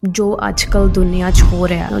ਜੋ ਅੱਜ ਕੱਲ੍ਹ ਦੁਨੀਆ 'ਚ ਹੋ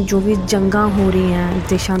ਰਿਹਾ, ਜੋ ਵੀ ਜੰਗਾਂ ਹੋ ਰਹੀਆਂ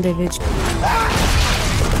ਦੇਸ਼ਾਂ ਦੇ ਵਿੱਚ,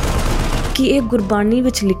 ਕੀ ਇਹ ਗੁਰਬਾਣੀ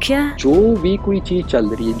ਵਿੱਚ ਲਿਖਿਆ ਹੈ? ਜੋ ਵੀ ਕੋਈ ਚੀਜ਼ ਚੱਲ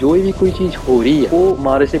ਰਹੀ ਹੈ, ਜੋ ਵੀ ਕੋਈ ਚੀਜ਼ ਹੋ ਰਹੀ ਹੈ, ਉਹ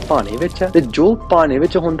ਮਾਰੇ ਸੇ ਭਾਣੇ ਵਿੱਚ ਹੈ ਤੇ ਜੋ ਭਾਣੇ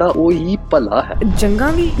ਵਿੱਚ ਹੁੰਦਾ ਉਹ ਹੀ ਭਲਾ ਹੈ।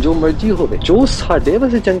 ਜੰਗਾਂ ਵੀ ਜੋ ਮਰਜ਼ੀ ਹੋਵੇ, ਜੋ ਸਾਡੇ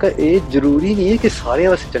ਵਾਸਤੇ ਚੰਗਾ, ਇਹ ਜ਼ਰੂਰੀ ਨਹੀਂ ਹੈ ਕਿ ਸਾਰਿਆਂ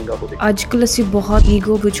ਵਾਸਤੇ ਚੰਗਾ ਹੋਵੇ। ਅੱਜ ਕੱਲ੍ਹ ਅਸੀਂ ਬਹੁਤ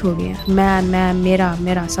ਈਗੋ ਵਿੱਚ ਹੋ ਗਏ ਹਾਂ, ਮੈਂ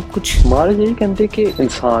ਮੇਰਾ ਸਭ ਕੁਝ। ਮਹਾਰਾਜ ਇਹ ਕਹਿੰਦੇ ਕਿ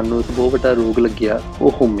ਇਨਸਾਨ ਨੂੰ ਇੱਕ ਬਹੁਤ ਵੱਡਾ ਰੋਗ ਲੱਗਿਆ,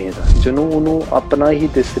 ਉਹ ਹਉਮੈ ਦਾ, ਜਿਹਨੂੰ ਉਹਨੂੰ ਆਪਣਾ ਹੀ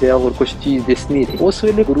ਦਿਸ ਰਿਹਾ, ਹੋਰ ਕੁਛ ਚੀਜ਼ ਦਿਸ ਨਹੀਂ ਰਹੀ। ਉਸ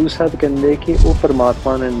ਵੇਲੇ ਗੁਰੂ ਸਾਹਿਬ ਕਹਿੰਦੇ ਕਿ ਉਹ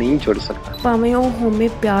ਪਰਮਾਤਮਾ ਨਾਲ ਨਹੀਂ ਜੁੜ ਸਕਦਾ, ਭਾਵੇਂ ਉਹ ਹਉਮੈ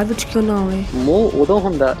ਪਿਆਰ ਵਿੱਚ ਕਿਉਂ ਨਾ ਹੋਵੇ। ਮੋਹ ਉਦੋਂ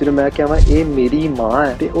ਹੁੰਦਾ ਜਦੋਂ ਮੈਂ ਕਹਾਂ ਇਹ ਮੇਰੀ ਮਾਂ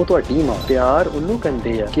ਹੈ ਤੇ ਉਹ ਤੁਹਾਡੀ ਮਾਂ। ਪਿਆਰ ਉਹਨੂੰ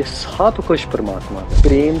ਕਹਿੰਦੇ ਆ ਕਿ ਸਭ ਕੁਝ ਪਰਮਾਤਮਾ ਦਾ।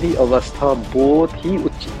 ਪ੍ਰੇਮ ਦੀ ਅਵਸਥਾ ਬਹੁਤ ਹੀ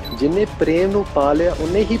ਉੱਚੀ, ਜਿਹਨੇ ਪ੍ਰੇਮ ਨੂੰ ਪਾ ਲਿਆ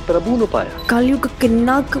ਉਹਨੇ ਹੀ ਪ੍ਰਭੂ ਨੂੰ ਪਾਇਆ। ਕਲਯੁਗ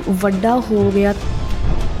ਕਿੰਨਾ ਕੁ ਵੱਡਾ ਹੋ ਗਿਆ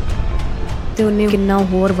ਤੇ ਉਹਨੇ ਕਿੰਨਾ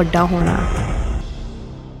ਹੋਰ ਵੱਡਾ ਹੋਣਾ।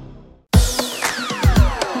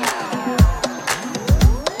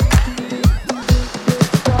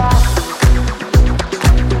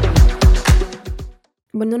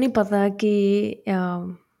 ਮੈਨੂੰ ਨਹੀਂ ਪਤਾ ਕਿ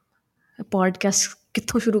ਪੋਡਕਾਸਟ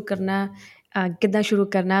ਕਿੱਥੋਂ ਸ਼ੁਰੂ ਕਰਨਾ, ਕਿੱਦਾਂ ਸ਼ੁਰੂ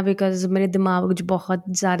ਕਰਨਾ, ਬਿਕਾਜ਼ ਮੇਰੇ ਦਿਮਾਗ ਵਿੱਚ ਬਹੁਤ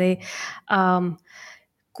ਸਾਰੇ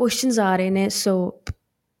ਕੁਐਸਚਨਸ ਆ ਰਹੇ ਨੇ। So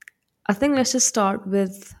I think let's just start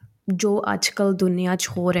with ਜੋ ਅੱਜ ਕੱਲ੍ਹ ਦੁਨੀਆ 'ਚ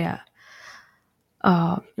ਹੋ ਰਿਹਾ,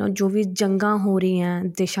 ਜੋ ਵੀ ਜੰਗਾਂ ਹੋ ਰਹੀਆਂ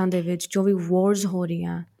ਦੇਸ਼ਾਂ ਦੇ ਵਿੱਚ, ਜੋ ਵੀ ਵਾਰਸ ਹੋ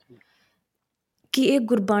ਰਹੀਆਂ, ਕੀ ਇਹ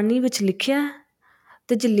ਗੁਰਬਾਣੀ ਵਿੱਚ ਲਿਖਿਆ?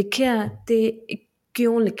 ਤੇ ਜੇ ਲਿਖਿਆ ਤੇ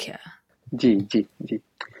ਕਿਉਂ ਲਿਖਿਆ? ਜੀ ਜੀ ਜੀ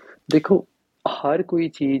ਦੇਖੋ, ਹਰ ਕੋਈ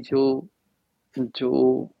ਚੀਜ਼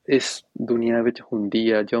ਜੋ ਇਸ ਦੁਨੀਆ ਵਿੱਚ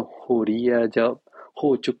ਹੁੰਦੀ ਹੈ, ਜਾਂ ਹੋ ਰਹੀ ਹੈ, ਜਾਂ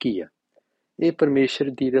ਹੋ ਚੁੱਕੀ ਹੈ, ਇਹ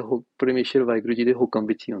ਪਰਮੇਸ਼ਰ ਵਾਹਿਗੁਰੂ ਜੀ ਦੇ ਹੁਕਮ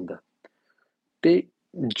ਵਿੱਚ ਹੀ ਹੁੰਦਾ। ਤੇ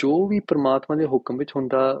ਜੋ ਵੀ ਪਰਮਾਤਮਾ ਦੇ ਹੁਕਮ ਵਿੱਚ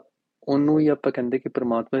ਹੁੰਦਾ ਉਹਨੂੰ ਹੀ ਆਪਾਂ ਕਹਿੰਦੇ ਕਿ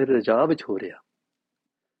ਪਰਮਾਤਮਾ ਦੀ ਰਜ਼ਾ ਵਿੱਚ ਹੋ ਰਿਹਾ।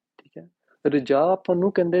 ਠੀਕ ਹੈ, ਰਜ਼ਾ ਆਪਾਂ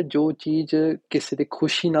ਨੂੰ ਕਹਿੰਦੇ ਜੋ ਚੀਜ਼ ਕਿਸੇ ਦੀ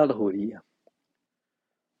ਖੁਸ਼ੀ ਨਾਲ ਹੋ ਰਹੀ ਆ।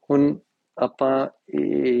 ਹੁਣ ਆਪਾਂ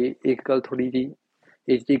ਇੱਕ ਗੱਲ ਥੋੜ੍ਹੀ ਜਿਹੀ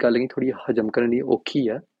ਇਸ ਦੀ ਗੱਲ ਨਹੀਂ, ਥੋੜ੍ਹੀ ਹਜ਼ਮ ਕਰਨ ਲਈ ਔਖੀ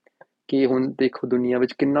ਆ ਕਿ ਹੁਣ ਦੇਖੋ ਦੁਨੀਆ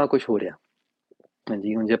ਵਿੱਚ ਕਿੰਨਾ ਕੁਛ ਹੋ ਰਿਹਾ।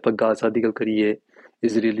 ਹਾਂਜੀ, ਹੁਣ ਜੇ ਆਪਾਂ ਗਾਜ਼ਾ ਦੀ ਗੱਲ ਕਰੀਏ,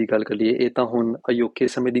 ਇਜ਼ਰਾਈਲ ਦੀ ਗੱਲ ਕਰੀਏ, ਇਹ ਤਾਂ ਹੁਣ ਅਯੋਕੇ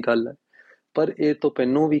ਸਮੇਂ ਦੀ ਗੱਲ ਹੈ, ਪਰ ਇਹ ਤੋਂ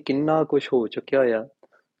ਪਹਿਲਾਂ ਵੀ ਕਿੰਨਾ ਕੁਛ ਹੋ ਚੁੱਕਿਆ ਹੋਇਆ।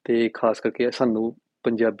 ਤੇ ਖਾਸ ਕਰਕੇ ਸਾਨੂੰ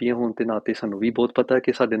ਪੰਜਾਬੀਆਂ ਹੋਣ ਦੇ ਨਾਤੇ ਸਾਨੂੰ ਵੀ ਬਹੁਤ ਪਤਾ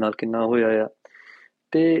ਕਿ ਸਾਡੇ ਨਾਲ ਕਿੰਨਾ ਹੋਇਆ ਆ।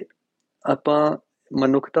 ਤੇ ਆਪਾਂ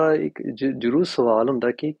ਮਨੁੱਖਤਾ ਇੱਕ ਜ਼ਰੂਰ ਸਵਾਲ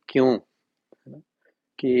ਹੁੰਦਾ ਕਿ ਕਿਉਂ,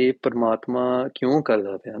 ਕਿ ਪਰਮਾਤਮਾ ਕਿਉਂ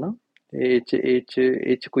ਕਰਦਾ ਪਿਆ ਨਾ, ਇਹ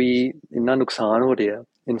 'ਚ ਕੋਈ ਇੰਨਾ ਨੁਕਸਾਨ ਹੋ ਰਿਹਾ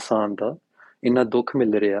ਇਨਸਾਨ ਦਾ, ਇੰਨਾ ਦੁੱਖ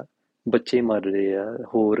ਮਿਲ ਰਿਹਾ, ਬੱਚੇ ਮਰ ਰਹੇ ਆ,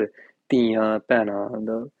 ਹੋਰ ਧੀਆਂ ਭੈਣਾਂ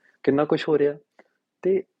ਦਾ ਕਿੰਨਾ ਕੁਛ ਹੋ ਰਿਹਾ।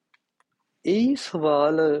 ਤੇ ਇਹ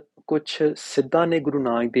ਸਵਾਲ ਕੁਛ ਸਿੱਧਾਂ ਨੇ ਗੁਰੂ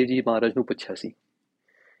ਨਾਨਕ ਦੇਵ ਜੀ ਮਹਾਰਾਜ ਨੂੰ ਪੁੱਛਿਆ ਸੀ।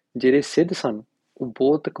 ਜਿਹੜੇ ਸਿੱਧ ਸਨ ਉਹ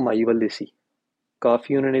ਬਹੁਤ ਕਮਾਈ ਵਾਲੇ ਸੀ,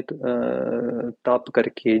 ਕਾਫੀ ਉਹਨਾਂ ਨੇ ਤਪ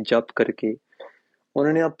ਕਰਕੇ, ਜਪ ਕਰਕੇ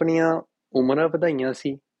ਉਹਨਾਂ ਨੇ ਆਪਣੀਆਂ ਉਮਰਾਂ ਵਧਾਈਆਂ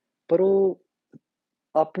ਸੀ, ਪਰ ਉਹ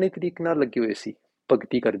ਆਪਣੇ ਤਰੀਕੇ ਨਾਲ ਲੱਗੇ ਹੋਏ ਸੀ,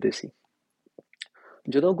 ਭਗਤੀ ਕਰਦੇ ਸੀ।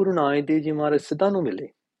 ਜਦੋਂ ਗੁਰੂ ਨਾਨਕ ਦੇਵ ਜੀ ਮਹਾਰਾਜ ਸਿੱਧਾਂ ਨੂੰ ਮਿਲੇ,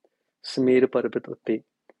 ਸਮੇਰ ਪਰਬਤ ਉੱਤੇ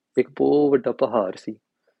ਇੱਕ ਬਹੁਤ ਵੱਡਾ ਪਹਾੜ ਸੀ,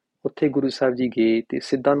 ਉੱਥੇ ਗੁਰੂ ਸਾਹਿਬ ਜੀ ਗਏ ਤੇ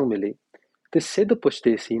ਸਿੱਧਾਂ ਨੂੰ ਮਿਲੇ। ਤੇ ਸਿੱਧ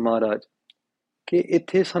ਪੁੱਛਦੇ ਸੀ ਮਹਾਰਾਜ ਕਿ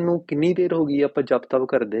ਇੱਥੇ ਸਾਨੂੰ ਕਿੰਨੀ ਦੇਰ ਹੋ ਗਈ ਆਪਾਂ ਜਪ ਤਪ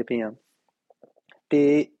ਕਰਦੇ ਪਏ ਹਾਂ,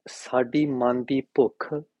 ਤੇ ਸਾਡੀ ਮਨ ਦੀ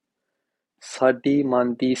ਭੁੱਖ, ਸਾਡੀ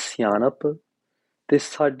ਮਨ ਦੀ ਸਿਆਣਪ ਤੇ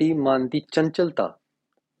ਸਾਡੀ ਮਨ ਦੀ ਚੰਚਲਤਾ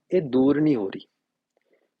ਇਹ ਦੂਰ ਨਹੀਂ ਹੋ ਰਹੀ।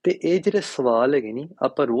 ਤੇ ਇਹ ਜਿਹੜੇ ਸਵਾਲ ਹੈਗੇ ਨੀ,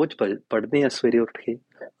 ਆਪਾਂ ਰੋਜ਼ ਪੜ੍ਹਦੇ ਹਾਂ ਸਵੇਰੇ ਉੱਠ ਕੇ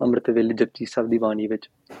ਅੰਮ੍ਰਿਤ ਵੇਲੇ ਜਪਜੀ ਸਾਹਿਬ ਦੀ ਬਾਣੀ ਵਿੱਚ,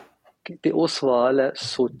 ਤੇ ਉਹ ਸਵਾਲ ਹੈ,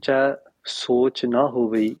 ਸੋਚ ਨਾ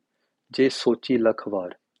ਹੋਵੇ ਜੇ ਸੋਚੀ ਲੱਖ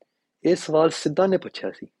ਵਾਰ। ਇਹ ਸਵਾਲ ਸਿੱਧਾਂ ਨੇ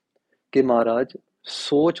ਪੁੱਛਿਆ ਸੀ ਕਿ ਮਹਾਰਾਜ,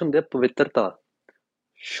 ਸੋਚ ਹੁੰਦੇ ਪਵਿੱਤਰਤਾ,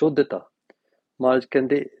 ਸ਼ੁੱਧਤਾ। ਮਹਾਰਾਜ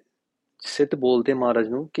ਕਹਿੰਦੇ, ਸਿੱਧ ਬੋਲਦੇ ਮਹਾਰਾਜ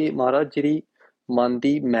ਨੂੰ ਕਿ ਮਹਾਰਾਜ ਜਿਹੜੀ ਮਨ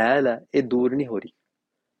ਦੀ ਮੈਲ ਹੈ ਇਹ ਦੂਰ ਨਹੀਂ ਹੋ ਰਹੀ।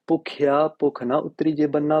 ਭੁੱਖਿਆ ਭੁੱਖ ਨਾ ਉਤਰੀ ਜੇ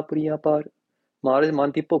ਬੰਨਾ ਪੁਰੀਆਂ ਪਾਰ। ਮਹਾਰਾਜ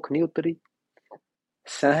ਮਨ ਦੀ ਭੁੱਖ ਨਹੀਂ ਉਤਰੀ।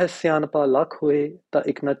 ਸਹਿਜ ਸਿਆਣਪਾ ਲੱਖ ਹੋਏ ਤਾਂ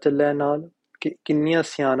ਇੱਕ ਨਾ ਚੱਲੇ ਨਾਲ। ਕਿ ਕਿੰਨੀਆਂ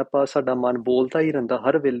ਸਿਆਣਪਾ, ਸਾਡਾ ਮਨ ਬੋਲਦਾ ਹੀ ਰਹਿੰਦਾ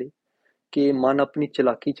ਹਰ ਵੇਲੇ, ਕਿ ਮਨ ਆਪਣੀ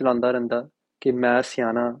ਚਲਾਕੀ ਚਲਾਉਂਦਾ ਰਹਿੰਦਾ ਕਿ ਮੈਂ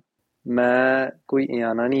ਸਿਆਣਾ, ਮੈਂ ਕੋਈ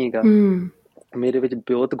ਇਆਣਾ ਨਹੀਂ ਹੈਗਾ, ਮੇਰੇ ਵਿੱਚ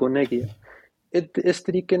ਬਹੁਤ ਗੁਣ ਹੈਗੇ ਆ। ਇਸ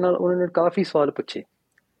ਤਰੀਕੇ ਨਾਲ ਉਹਨਾਂ ਨੇ ਕਾਫੀ ਸਵਾਲ ਪੁੱਛੇ,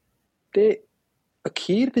 ਤੇ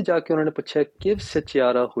ਅਖੀਰ ਤੇ ਜਾ ਕੇ ਉਹਨਾਂ ਨੇ ਪੁੱਛਿਆ, ਕਿਵ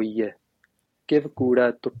ਸਚਿਆਰਾ ਹੋਈ ਹੈ, ਕਿਵ ਕੂੜਾ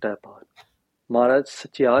ਟੁੱਟਾ ਪਾਰ। ਮਹਾਰਾਜ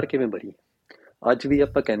ਸਚਿਆਰ ਕਿਵੇਂ ਬਣੀ? ਅੱਜ ਵੀ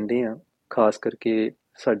ਆਪਾਂ ਕਹਿੰਦੇ ਹਾਂ, ਖਾਸ ਕਰਕੇ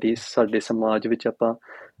ਸਾਡੇ ਸਮਾਜ ਵਿੱਚ ਆਪਾਂ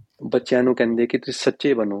ਬੱਚਿਆਂ ਨੂੰ ਕਹਿੰਦੇ ਕਿ ਤੁਸੀਂ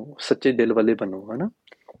ਸੱਚੇ ਬਣੋ, ਸੱਚੇ ਦਿਲ ਵਾਲੇ ਬਣੋ, ਹਨਾ,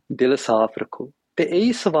 ਦਿਲ ਸਾਫ਼ ਰੱਖੋ। ਤੇ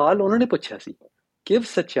ਇਹੀ ਸਵਾਲ ਉਹਨਾਂ ਨੇ ਪੁੱਛਿਆ ਸੀ, ਕਿਵ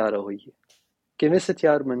ਸਚਿਆਰਾ ਹੋਈ ਹੈ, ਕਿਵੇਂ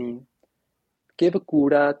ਸਚਿਆਰ ਬਣੀ ਹੈ? ਕਿਵ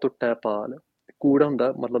ਕੂੜਾ ਟੁੱਟਾ ਪਾਲ। ਕੂੜਾ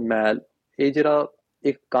ਹੁੰਦਾ ਮਤਲਬ ਮੈਲ। ਇਹ ਜਿਹੜਾ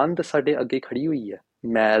ਇੱਕ ਕੰਧ ਸਾਡੇ ਅੱਗੇ ਖੜੀ ਹੋਈ ਹੈ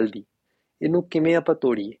ਮੈਲ ਦੀ, ਇਹਨੂੰ ਕਿਵੇਂ ਆਪਾਂ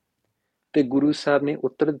ਤੋੜੀਏ? ਤੇ ਗੁਰੂ ਸਾਹਿਬ ਨੇ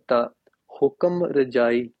ਉੱਤਰ ਦਿੱਤਾ, ਹੁਕਮ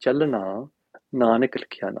ਰਜਾਈ ਚੱਲਣਾ ਨਾਨਕ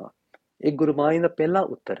ਲਿਖਿਆ ਨਾ। ਇਹ ਗੁਰਬਾਣੀ ਦਾ ਪਹਿਲਾ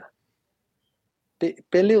ਉੱਤਰ ਹੈ। ਤੇ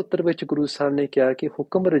ਪਹਿਲੇ ਉੱਤਰ ਵਿੱਚ ਗੁਰੂ ਸਾਹਿਬ ਨੇ ਕਿਹਾ ਕਿ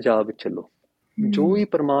ਹੁਕਮ ਰਜਾ ਵਿੱਚ ਚੱਲੋ। ਜੋ ਹੀ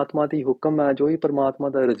ਪਰਮਾਤਮਾ ਦੀ ਹੁਕਮ ਹੈ, ਜੋ ਹੀ ਪਰਮਾਤਮਾ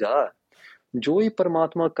ਦਾ ਰਜਾ ਹੈ, ਜੋ ਹੀ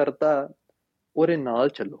ਪਰਮਾਤਮਾ ਕਰਦਾ ਉਹਦੇ ਨਾਲ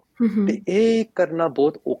ਚੱਲੋ। ਤੇ ਇਹ ਕਰਨਾ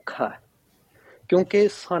ਬਹੁਤ ਔਖਾ ਹੈ, ਕਿਉਂਕਿ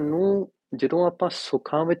ਸਾਨੂੰ ਜਦੋਂ ਆਪਾਂ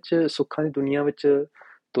ਸੁੱਖਾਂ ਦੀ ਦੁਨੀਆ ਵਿੱਚ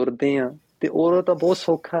ਤੁਰਦੇ ਹਾਂ ਤੇ ਉਹ ਤਾਂ ਬਹੁਤ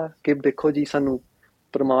ਸੌਖਾ ਹੈ ਕਿ ਦੇਖੋ ਜੀ, ਸਾਨੂੰ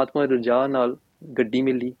ਪਰਮਾਤਮਾ ਦੀ ਰਜਾ ਨਾਲ ਗੱਡੀ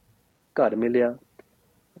ਮਿਲੀ, ਘਰ ਮਿਲਿਆ,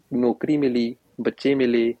 ਨੌਕਰੀ ਮਿਲੀ, ਬੱਚੇ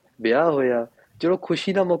ਮਿਲੇ, ਵਿਆਹ ਹੋਇਆ। ਜਦੋਂ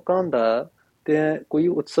ਖੁਸ਼ੀ ਦਾ ਮੌਕਾ ਹੁੰਦਾ ਤੇ ਕੋਈ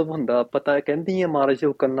ਉਤਸਵ ਹੁੰਦਾ, ਪਤਾ ਕਹਿੰਦੀ ਹੈ ਮਹਾਰਾਜ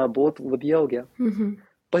ਉਹ ਕਰਨਾ ਬਹੁਤ ਵਧੀਆ ਹੋ ਗਿਆ।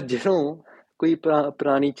 ਪਰ ਜਦੋਂ ਕੋਈ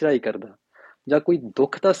ਪੁਰਾਣੀ ਚੜ੍ਹਾਈ ਕਰਦਾ ਜਾਂ ਕੋਈ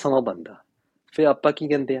ਦੁੱਖ ਦਾ ਸਮਾਂ ਬਣਦਾ, ਫਿਰ ਆਪਾਂ ਕੀ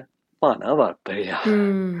ਕਹਿੰਦੇ ਆ, ਭਾਣਾ ਵਾਪਰ ਗਿਆ,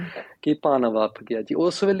 ਕਿ ਭਾਣਾ ਵਾਪਰ ਗਿਆ ਜੀ।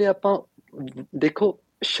 ਉਸ ਵੇਲੇ ਆਪਾਂ ਦੇਖੋ,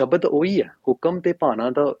 ਸ਼ਬਦ ਉਹੀ ਹੈ, ਹੁਕਮ ਤੇ ਭਾਣਾ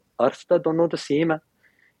ਦਾ ਅਰਥ ਤਾਂ ਦੋਨੋਂ ਤਾਂ ਸੇਮ ਹੈ।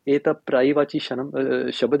 ਇਹ ਤਾਂ ਪਰਾਈਵਾਚੀ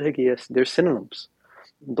ਸ਼ਬਦ ਹੈਗੇ ਆ, ਦੇਰ ਸਿਨੋਨਿਮਸ।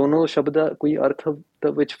 ਦੋਨੋਂ ਸ਼ਬਦ ਦਾ ਕੋਈ ਅਰਥ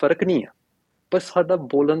ਵਿੱਚ ਫਰਕ ਨਹੀਂ ਹੈ, ਪਰ ਸਾਡਾ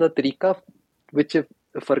ਬੋਲਣ ਦਾ ਤਰੀਕਾ ਵਿੱਚ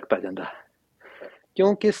ਫਰਕ ਪੈ ਜਾਂਦਾ ਹੈ।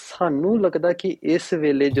 ਕਿਉਂਕਿ ਸਾਨੂੰ ਲੱਗਦਾ ਕਿ ਇਸ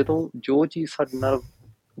ਵੇਲੇ ਜਦੋਂ ਜੋ ਚੀਜ਼ ਸਾਡੇ ਨਾਲ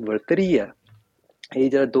ਵਰਤ ਰਹੀ ਹੈ, ਇਹ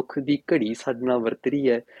ਜਿਹੜਾ ਦੁੱਖ ਦੀ ਘੜੀ ਸਾਡੇ ਨਾਲ ਵਰਤ ਰਹੀ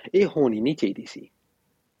ਹੈ, ਇਹ ਹੋਣੀ ਨਹੀਂ ਚਾਹੀਦੀ ਸੀ।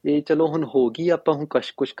 ਇਹ ਚਲੋ ਹੁਣ ਹੋ ਗਈ, ਆਪਾਂ ਹੁਣ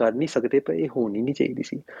ਕੁਛ ਕਰ ਨਹੀਂ ਸਕਦੇ, ਪਰ ਇਹ ਹੋਣੀ ਨਹੀਂ ਚਾਹੀਦੀ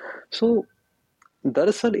ਸੀ। ਸੋ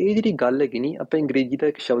ਦਰਅਸਲ ਇਹ ਜਿਹੜੀ ਗੱਲ ਹੈਗੀ ਨਹੀਂ, ਆਪਾਂ ਅੰਗਰੇਜ਼ੀ ਦਾ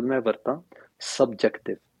ਇੱਕ ਸ਼ਬਦ ਮੈਂ ਵਰਤਾਂ,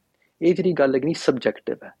 ਸਬਜੈਕਟਿਵ। ਇਹ ਜਿਹੜੀ ਗੱਲ ਹੈਗੀ ਨਹੀਂ,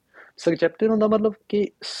 ਸਬਜੈਕਟਿਵ ਹੈ। ਸਬਜੈਕਟਿਵ ਹੁੰਦਾ ਮਤਲਬ ਕਿ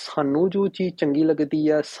ਸਾਨੂੰ ਜੋ ਚੀਜ਼ ਚੰਗੀ ਲੱਗਦੀ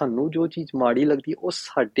ਹੈ, ਸਾਨੂੰ ਜੋ ਚੀਜ਼ ਮਾੜੀ ਲੱਗਦੀ ਹੈ, ਉਹ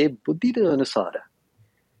ਸਾਡੇ ਬੁੱਧੀ ਦੇ ਅਨੁਸਾਰ ਹੈ।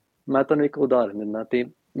 ਮੈਂ ਤੁਹਾਨੂੰ ਇੱਕ ਉਦਾਹਰਨ ਦਿੰਦਾ, ਤੇ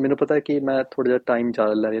ਮੈਨੂੰ ਪਤਾ ਕਿ ਮੈਂ ਥੋੜ੍ਹਾ ਜਿਹਾ ਟਾਈਮ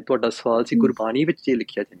ਜ਼ਿਆਦਾ ਲੈ ਰਿਹਾ। ਤੁਹਾਡਾ ਸਵਾਲ ਸੀ ਗੁਰਬਾਣੀ ਵਿੱਚ ਜੇ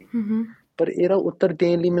ਲਿਖਿਆ ਜਾਂ ਨਹੀਂ, ਪਰ ਇਹਦਾ ਉੱਤਰ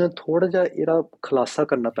ਦੇਣ ਲਈ ਮੈਨੂੰ ਥੋੜ੍ਹਾ ਜਿਹਾ ਇਹਦਾ ਖੁਲਾਸਾ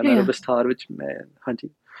ਕਰਨਾ ਪੈਣਾ, ਵਿਸਥਾਰ ਵਿੱਚ ਮੈਂ। ਹਾਂਜੀ,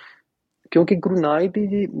 ਕਿਉਂਕਿ ਗੁਰੂ ਨਾਨਕ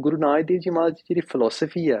ਦੇਵ ਜੀ ਮਹਾਰਾਜ ਦੀ ਜਿਹੜੀ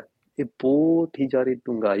ਫਿਲਾਸਫੀ ਹੈ, ਇਹ ਬਹੁਤ ਹੀ ਜ਼ਿਆਦਾ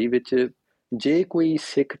ਡੂੰਘਾਈ ਵਿੱਚ ਜੇ ਕੋਈ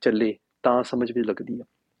ਸਿੱਖ ਚੱਲੇ ਤਾਂ ਸਮਝ ਵਿੱਚ ਲੱਗਦੀ ਹੈ।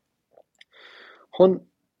 ਹੁਣ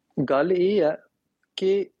ਗੱਲ ਇਹ ਹੈ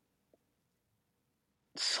ਕਿ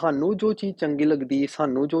ਸਾਨੂੰ ਜੋ ਚੀਜ਼ ਚੰਗੀ ਲੱਗਦੀ,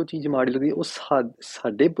 ਸਾਨੂੰ ਜੋ ਚੀਜ਼ ਮਾੜੀ ਲੱਗਦੀ, ਉਹ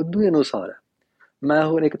ਸਾਡੇ ਬੁੱਧੀ ਅਨੁਸਾਰ ਹੈ। ਮੈਂ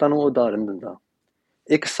ਹੋਰ ਇੱਕ ਤੁਹਾਨੂੰ ਉਦਾਹਰਨ ਦਿੰਦਾ।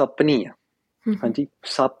 ਇੱਕ ਸੱਪਣੀ ਆ, ਹਾਂਜੀ,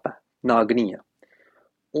 ਸੱਪ ਹੈ, ਨਾਗਣੀ ਆ,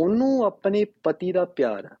 ਉਹਨੂੰ ਆਪਣੇ ਪਤੀ ਦਾ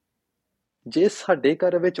ਪਿਆਰ ਹੈ। ਜੇ ਸਾਡੇ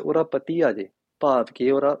ਘਰ ਵਿੱਚ ਉਹਦਾ ਪਤੀ ਆ ਜੇ, ਭਾਵ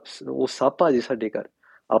ਕਿ ਉਹ ਸੱਪ ਆ ਜੇ ਸਾਡੇ ਘਰ,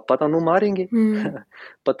 ਆਪਾਂ ਤਾਂ ਉਹਨੂੰ ਮਾਰਾਂਗੇ,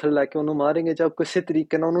 ਪੱਥਰ ਲੈ ਕੇ ਉਹਨੂੰ ਮਾਰਾਂਗੇ, ਜਾਂ ਕਿਸੇ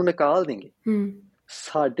ਤਰੀਕੇ ਨਾਲ ਉਹਨੂੰ ਨਿਕਾਲ ਦੇਂਗੇ।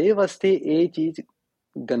 ਸਾਡੇ ਵਾਸਤੇ ਇਹ ਚੀਜ਼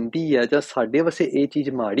ਗੰਦੀ ਹੈ, ਜਾਂ ਸਾਡੇ ਵਾਸਤੇ ਇਹ ਚੀਜ਼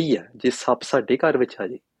ਮਾੜੀ ਹੈ ਜੇ ਸੱਪ ਸਾਡੇ ਘਰ ਵਿੱਚ ਆ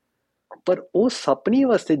ਜੇ। ਪਰ ਉਹ ਸੱਪਣੀ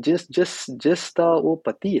ਵਾਸਤੇ, ਜਿਸ ਦਾ ਉਹ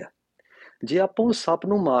ਪਤੀ ਹੈ, ਜੇ ਆਪਾਂ ਉਹ ਸੱਪ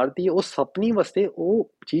ਨੂੰ ਮਾਰ ਦਈਏ, ਉਹ ਸੱਪਣੀ ਵਾਸਤੇ ਉਹ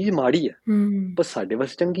ਚੀਜ਼ ਮਾੜੀ ਹੈ, ਪਰ ਸਾਡੇ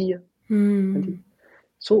ਵਾਸਤੇ ਚੰਗੀ ਹੈ। ਹਾਂਜੀ,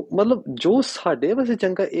 ਸੋ ਮਤਲਬ ਜੋ ਸਾਡੇ ਵਾਸਤੇ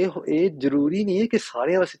ਚੰਗਾ, ਇਹ ਜ਼ਰੂਰੀ ਨਹੀਂ ਹੈ ਕਿ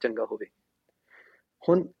ਸਾਰਿਆਂ ਵਾਸਤੇ ਚੰਗਾ ਹੋਵੇ।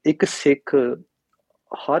 ਹੁਣ ਇੱਕ ਸਿੱਖ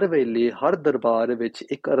ਹਰ ਵੇਲੇ, ਹਰ ਦਰਬਾਰ ਵਿੱਚ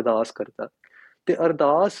ਇੱਕ ਅਰਦਾਸ ਕਰਦਾ, ਤੇ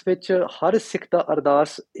ਅਰਦਾਸ ਵਿੱਚ ਹਰ ਸਿੱਖ ਦਾ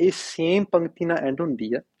ਅਰਦਾਸ ਇਹ ਸੇਮ ਪੰਕਤੀ ਨਾਲ ਐਂਡ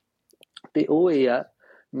ਹੁੰਦੀ ਹੈ, ਤੇ ਉਹ ਇਹ ਹੈ,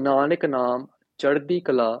 ਨਾਨਕ ਨਾਮ ਚੜ੍ਹਦੀ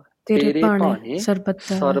ਕਲਾ ਤੇਰੇ ਭਾਣੇ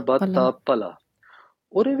ਸਰਬੱਤ ਦਾ ਭਲਾ।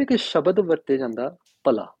 ਉਹਦੇ ਵਿੱਚ ਸ਼ਬਦ ਵਰਤੇ ਜਾਂਦਾ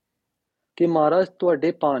ਭਲਾ, ਕਿ ਮਹਾਰਾਜ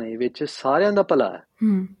ਤੁਹਾਡੇ ਭਾਣੇ ਵਿੱਚ ਸਾਰਿਆਂ ਦਾ ਭਲਾ ਹੈ,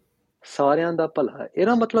 ਸਾਰਿਆਂ ਦਾ ਭਲਾ ਹੈ।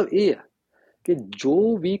 ਇਹਦਾ ਮਤਲਬ ਇਹ ਹੈ ਕਿ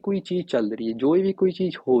ਜੋ ਵੀ ਕੋਈ ਚੀਜ਼ ਚੱਲ ਰਹੀ ਹੈ, ਜੋ ਵੀ ਕੋਈ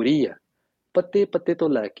ਚੀਜ਼ ਹੋ ਰਹੀ ਹੈ, ਪੱਤੇ ਪੱਤੇ ਤੋਂ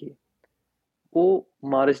ਲੈ ਕੇ ਉਹ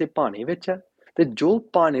ਮਹਾਰਾਜ ਦੇ ਭਾਣੇ ਵਿੱਚ ਹੈ, ਤੇ ਜੋ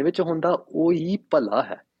ਭਾਣੇ ਵਿੱਚ ਹੁੰਦਾ ਉਹੀ ਭਲਾ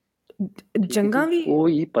ਹੈ। ਜੰਗਾਂ ਵੀ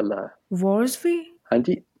ਉਹੀ ਭਲਾ ਹੈ, ਵਾਰਸ ਵੀ।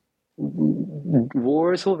 ਹਾਂਜੀ,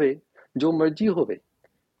 ਵਾਰਸ ਹੋਵੇ, ਜੋ ਮਰਜ਼ੀ ਹੋਵੇ,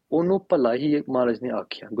 ਉਹਨੂੰ ਭਲਾ ਹੀ ਮਹਾਰਾਜ ਨੇ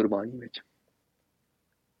ਆਖਿਆ ਗੁਰਬਾਣੀ ਵਿੱਚ।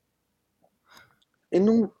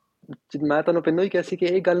 ਇਹਨੂੰ ਮੈਂ ਤੁਹਾਨੂੰ ਪਹਿਲਾਂ ਹੀ ਕਿਹਾ ਸੀ ਕਿ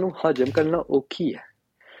ਇਹ ਗੱਲ ਨੂੰ ਹਜ਼ਮ ਕਰਨਾ ਔਖੀ ਹੈ,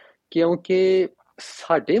 ਕਿਉਂਕਿ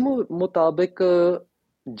ਸਾਡੇ ਮੁਤਾਬਿਕ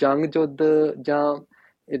ਜੰਗ ਯੁੱਧ ਜਾਂ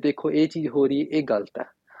ਇਹ ਦੇਖੋ ਇਹ ਚੀਜ਼ ਹੋ ਰਹੀ, ਇਹ ਗਲਤ ਹੈ,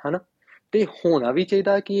 ਹਨਾ। ਤੇ ਹੋਣਾ ਵੀ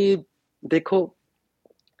ਚਾਹੀਦਾ ਕਿ ਦੇਖੋ,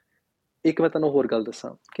 ਇੱਕ ਮੈਂ ਤੁਹਾਨੂੰ ਹੋਰ ਗੱਲ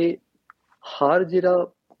ਦੱਸਾਂ ਕਿ ਹਰ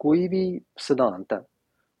ਜਿਹੜਾ ਕੋਈ ਵੀ ਸਿਧਾਂਤ ਹੈ,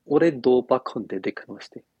 ਉਹਦੇ ਦੋ ਪੱਖ ਹੁੰਦੇ ਦੇਖਣ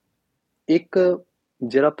ਵਾਸਤੇ। ਇੱਕ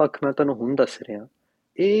ਜਿਹੜਾ ਪੱਖ ਮੈਂ ਤੁਹਾਨੂੰ ਹੁਣ ਦੱਸ ਰਿਹਾ,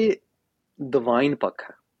 ਇਹ ਡਿਵਾਈਨ ਪੱਖ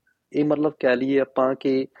ਹੈ। ਇਹ ਮਤਲਬ ਕਹਿ ਲਈਏ ਆਪਾਂ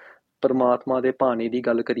ਕਿ ਪਰਮਾਤਮਾ ਦੇ ਭਾਣੇ ਦੀ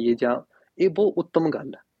ਗੱਲ ਕਰੀਏ, ਜਾਂ ਇਹ ਬਹੁਤ ਉੱਤਮ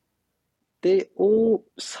ਗੱਲ ਹੈ, ਤੇ ਉਹ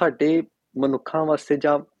ਸਾਡੇ ਮਨੁੱਖਾਂ ਵਾਸਤੇ,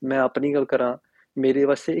 ਜਾਂ ਮੈਂ ਆਪਣੀ ਗੱਲ ਕਰਾਂ, ਮੇਰੇ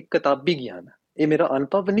ਵਾਸਤੇ ਇੱਕ ਕਿਤਾਬੀ ਗਿਆਨ ਹੈ। ਇਹ ਮੇਰਾ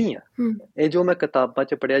ਅਨੁਭਵ ਨਹੀਂ ਹੈ, ਇਹ ਜੋ ਮੈਂ ਕਿਤਾਬਾਂ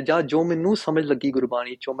 'ਚ ਪੜ੍ਹਿਆ ਜਾਂ ਜੋ ਮੈਨੂੰ ਸਮਝ ਲੱਗੀ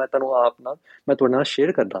ਗੁਰਬਾਣੀ 'ਚੋਂ, ਮੈਂ ਤੁਹਾਡੇ ਨਾਲ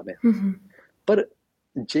ਸ਼ੇਅਰ ਕਰਦਾ ਮੈਂ। ਪਰ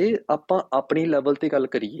ਜੇ ਆਪਾਂ ਆਪਣੀ ਲੈਵਲ ਤੇ ਗੱਲ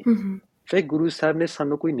ਕਰੀਏ, ਫਿਰ ਗੁਰੂ ਸਾਹਿਬ ਨੇ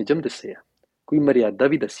ਸਾਨੂੰ ਕੋਈ ਨਿਯਮ ਦੱਸੇ ਆ, ਕੋਈ ਮਰਿਆਦਾ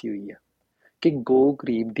ਵੀ ਦੱਸੀ ਹੋਈ ਆ ਕਿ ਗੋ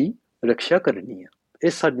ਗਰੀਬ ਦੀ ਰੱਖਿਆ ਕਰਨੀ ਆ। ਇਹ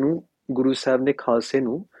ਸਾਨੂੰ ਗੁਰੂ ਸਾਹਿਬ ਨੇ ਖਾਲਸੇ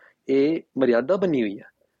ਨੂੰ ਇਹ ਮਰਿਆਦਾ ਬਣੀ ਹੋਈ ਆ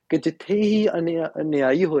ਕਿ ਜਿੱਥੇ ਹੀ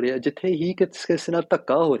ਅਨਿਆਈ ਹੋ ਰਿਹਾ, ਜਿੱਥੇ ਹੀ ਕਿਸੇ ਨਾਲ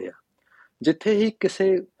ਧੱਕਾ ਹੋ ਰਿਹਾ, ਜਿੱਥੇ ਹੀ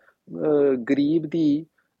ਕਿਸੇ ਗਰੀਬ ਦੀ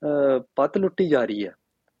ਪੱਤ ਲੁੱਟੀ ਜਾ ਰਹੀ ਹੈ,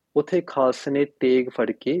 ਉੱਥੇ ਖਾਲਸੇ ਨੇ ਤੇਗ ਫੜ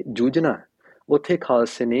ਕੇ ਜੂਝਣਾ ਹੈ, ਉੱਥੇ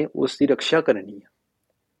ਖਾਲਸੇ ਨੇ ਉਸ ਦੀ ਰਕਸ਼ਾ ਕਰਨੀ ਹੈ।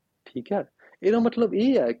 ਠੀਕ ਹੈ, ਇਹਦਾ ਮਤਲਬ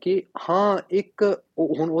ਇਹ ਹੈ ਕਿ ਹਾਂ ਇੱਕ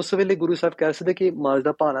ਹੁਣ ਉਸ ਵੇਲੇ ਗੁਰੂ ਸਾਹਿਬ ਕਹਿ ਸਕਦੇ ਕਿ ਮਾਜ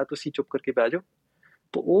ਦਾ ਭਾਣਾ ਤੁਸੀਂ ਚੁੱਪ ਕਰਕੇ ਬਹਿ ਜਾਓ,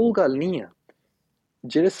 ਤਾਂ ਉਹ ਗੱਲ ਨਹੀਂ ਹੈ।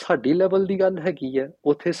 ਜਿਹੜੇ ਸਾਡੀ ਲੈਵਲ ਦੀ ਗੱਲ ਹੈਗੀ ਹੈ,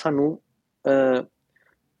 ਉੱਥੇ ਸਾਨੂੰ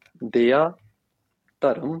ਦਇਆ,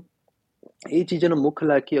 ਧਰਮ, ਇਹ ਚੀਜ਼ਾਂ ਨੂੰ ਮੁੱਖ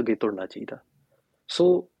ਲੈ ਕੇ ਅੱਗੇ ਤੁਰਨਾ ਚਾਹੀਦਾ।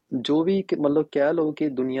 ਸੋ ਜੋ ਵੀ ਮਤਲਬ ਕਹਿ ਲਓ ਕਿ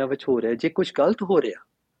ਦੁਨੀਆ ਵਿੱਚ ਹੋ ਰਿਹਾ, ਜੇ ਕੁਝ ਗਲਤ ਹੋ ਰਿਹਾ,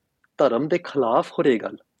 ਧਰਮ ਦੇ ਖਿਲਾਫ ਹੋ ਰਹੀ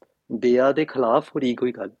ਗੱਲ, ਦਇਆ ਦੇ ਖਿਲਾਫ ਹੋ ਰਹੀ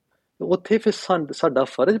ਕੋਈ ਗੱਲ, ਉੱਥੇ ਫਿਰ ਸਾਡਾ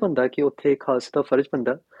ਫਰਜ਼ ਬਣਦਾ ਕਿ ਉੱਥੇ ਖਾਲਸੇ ਦਾ ਫਰਜ਼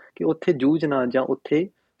ਬਣਦਾ ਕਿ ਉੱਥੇ ਜੂਝਣਾ ਜਾਂ ਉੱਥੇ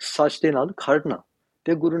ਸੱਚ ਦੇ ਨਾਲ ਖੜਨਾ।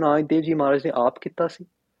 ਤੇ ਗੁਰੂ ਨਾਨਕ ਦੇਵ ਜੀ ਮਹਾਰਾਜ ਨੇ ਆਪ ਕੀਤਾ ਸੀ।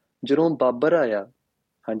 ਜਦੋਂ ਬਾਬਰ ਆਇਆ,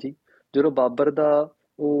 ਹਾਂਜੀ, ਜਦੋਂ ਬਾਬਰ ਦਾ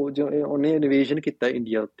ਉਹਨੇ ਇਨਵੇਸ਼ਨ ਕੀਤਾ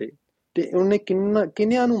ਇੰਡੀਆ ਉੱਤੇ, ਤੇ ਉਹਨੇ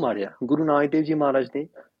ਕਿੰਨਿਆਂ ਨੂੰ ਮਾਰਿਆ। ਗੁਰੂ ਨਾਨਕ ਦੇਵ ਜੀ ਮਹਾਰਾਜ ਨੇ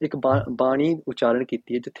ਇੱਕ ਬਾਣੀ ਉਚਾਰਨ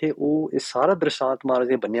ਕੀਤੀ ਹੈ, ਜਿੱਥੇ ਉਹ ਇਹ ਸਾਰਾ ਦ੍ਰਿਸ਼ਾਂਤ ਮਹਾਰਾਜ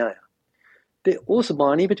ਨੇ ਬੰਨਿਆ ਆ, ਤੇ ਉਸ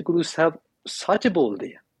ਬਾਣੀ ਵਿੱਚ ਗੁਰੂ ਸਾਹਿਬ ਸੱਚ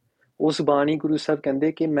ਬੋਲਦੇ ਆ। ਉਸ ਬਾਣੀ ਗੁਰੂ ਸਾਹਿਬ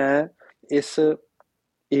ਕਹਿੰਦੇ ਕਿ ਮੈਂ ਇਸ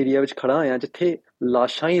ਏਰੀਆ ਵਿੱਚ ਖੜਾ ਹੋਇਆ ਜਿੱਥੇ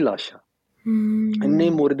ਲਾਸ਼ਾਂ ਹੀ ਲਾਸ਼ਾਂ, ਇੰਨੇ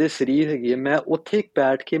ਮੁਰਦੇ ਸਰੀਰ ਹੈਗੇ, ਮੈਂ ਉੱਥੇ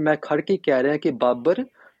ਬੈਠ ਕੇ ਮੈਂ ਖੜ ਕੇ ਕਹਿ ਰਿਹਾ ਕਿ ਬਾਬਰ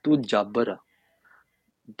ਤੂੰ ਜਾਬਰ ਆ।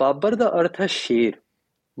 ਬਾਬਰ ਦਾ ਅਰਥ ਹੈ ਸ਼ੇਰ,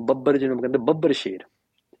 ਬੱਬਰ ਜਿਹਨੂੰ ਕਹਿੰਦੇ ਬੱਬਰ ਸ਼ੇਰ,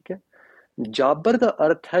 ਠੀਕ ਹੈ। ਜਾਬਰ ਦਾ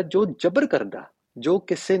ਅਰਥ ਹੈ ਜੋ ਜਬਰ ਕਰਦਾ, ਜੋ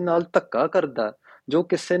ਕਿਸੇ ਨਾਲ ਧੱਕਾ ਕਰਦਾ, ਜੋ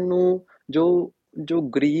ਕਿਸੇ ਨੂੰ ਜੋ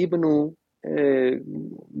ਗਰੀਬ ਨੂੰ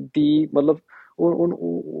ਦੀ ਮਤਲਬ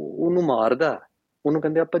ਉਹਨੂੰ ਮਾਰਦਾ, ਉਹਨੂੰ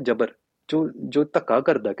ਕਹਿੰਦੇ ਆਪਾਂ ਜਬਰ, ਜੋ ਧੱਕਾ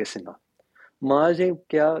ਕਰਦਾ ਕਿਸੇ ਨਾਲ। ਮਾਂ ਜੀ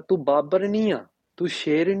ਕਿਹਾ ਤੂੰ ਬਾਬਰ ਨਹੀਂ ਆ, ਤੂੰ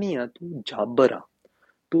ਸ਼ੇਰ ਨਹੀਂ ਆ, ਤੂੰ ਜਾਬਰ ਆ,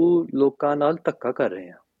 ਤੂੰ ਲੋਕਾਂ ਨਾਲ ਧੱਕਾ ਕਰ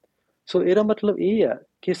ਰਿਹਾ। ਸੋ ਇਹਦਾ ਮਤਲਬ ਇਹ ਹੈ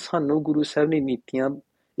ਕਿ ਸਾਨੂੰ ਗੁਰੂ ਸਾਹਿਬ ਨੇ ਨੀਤੀਆਂ,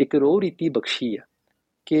 ਇੱਕ ਰੋਹ ਰੀਤੀ ਬਖਸ਼ੀ ਹੈ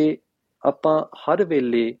ਕਿ ਆਪਾਂ ਹਰ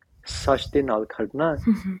ਵੇਲੇ ਸੱਚ ਦੇ ਨਾਲ ਖੜਨਾ,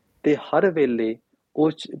 ਤੇ ਹਰ ਵੇਲੇ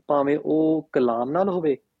ਉਹ ਭਾਵੇਂ ਉਹ ਕਲਾਮ ਨਾਲ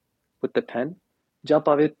ਹੋਵੇ ਪੁੱਤਰ, ਜਾਂ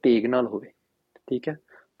ਭਾਵੇਂ ਤੇਗ ਨਾਲ ਹੋਵੇ, ਠੀਕ ਹੈ।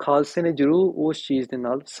 ਖਾਲਸੇ ਨੇ ਜ਼ਰੂਰ ਉਸ ਚੀਜ਼ ਦੇ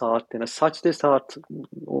ਨਾਲ ਸਾਥ ਦੇਣਾ, ਸੱਚ ਦੇ ਸਾਥ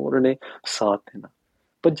ਉਹਨਾਂ ਨੇ ਸਾਥ ਦੇਣਾ।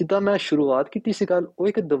 ਪਰ ਜਿੱਦਾਂ ਮੈਂ ਸ਼ੁਰੂਆਤ ਕੀਤੀ ਸੀ ਗੱਲ, ਉਹ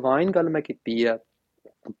ਇੱਕ ਡਿਵਾਈਨ ਗੱਲ ਮੈਂ ਕੀਤੀ ਆ,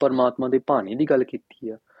 ਪਰਮਾਤਮਾ ਦੇ ਭਾਣੇ ਦੀ ਗੱਲ ਕੀਤੀ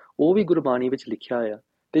ਆ, ਉਹ ਵੀ ਗੁਰਬਾਣੀ ਵਿੱਚ ਲਿਖਿਆ ਆ।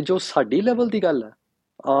 ਤੇ ਜੋ ਸਾਡੀ ਲੈਵਲ ਦੀ ਗੱਲ ਹੈ,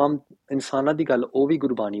 ਆਮ ਇਨਸਾਨਾਂ ਦੀ ਗੱਲ, ਉਹ ਵੀ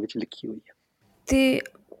ਗੁਰਬਾਣੀ ਵਿੱਚ ਲਿਖੀ ਹੋਈ ਹੈ। ਤੇ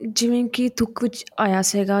ਜਿਵੇਂ ਕਿ ਤੁਕ ਵਿੱਚ ਆਇਆ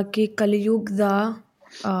ਸੀਗਾ ਕਿ ਕਲਯੁਗ ਦਾ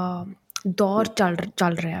ਦੌਰ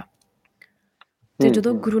ਚੱਲ ਰਿਹਾ, ਤੇ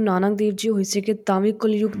ਜਦੋਂ ਗੁਰੂ ਨਾਨਕ ਦੇਵ ਜੀ ਹੋਏ ਸੀਗੇ ਤਾਂ ਵੀ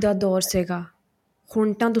ਕਲਯੁਗ ਦਾ ਦੌਰ ਸੀਗਾ।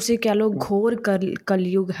 ਹੁਣ ਤਾਂ ਤੁਸੀਂ ਕਹਿ ਲਓ ਘੋਰ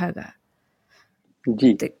ਕਲਯੁਗ ਹੈਗਾ।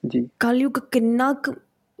 ਜੀ ਤੇ ਜੀ, ਕਲਯੁਗ ਕਿੰਨਾ ਕੁ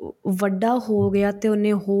ਵੱਡਾ ਹੋ ਗਿਆ ਤੇ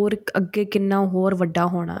ਉਹਨੇ ਹੋਰ ਅੱਗੇ ਕਿੰਨਾ ਹੋਰ ਵੱਡਾ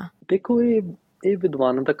ਹੋਣਾ। ਦੇਖੋ, ਇਹ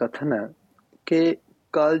ਵਿਦਵਾਨਾਂ ਦਾ ਕਥਨ ਹੈ ਕਿ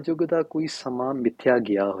ਕਲਯੁਗ ਦਾ ਕੋਈ ਸਮਾਂ ਮਿਥਿਆ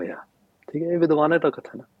ਗਿਆ ਹੋਇਆ, ਠੀਕ ਹੈ। ਇਹ ਵਿਦਵਾਨਾਂ ਦਾ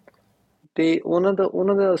ਕਥਨ ਹੈ, ਤੇ ਉਹਨਾਂ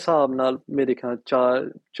ਦਾ ਹਿਸਾਬ ਨਾਲ ਮੇਰੇ ਖਿਆਲ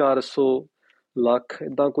 400 ਲੱਖ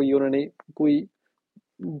ਏਦਾਂ ਕੋਈ ਉਹਨਾਂ ਨੇ ਕੋਈ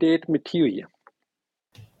ਡੇਟ ਮਿੱਥੀ ਹੋਈ ਹੈ।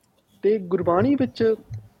 ਤੇ ਗੁਰਬਾਣੀ ਵਿੱਚ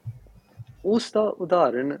ਉਸ ਦਾ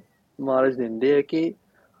ਉਦਾਹਰਨ ਮਹਾਰਾਜ ਦਿੰਦੇ ਹੈ ਕਿ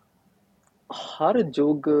ਹਰ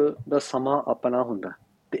ਯੁੱਗ ਦਾ ਸਮਾਂ ਆਪਣਾ ਹੁੰਦਾ,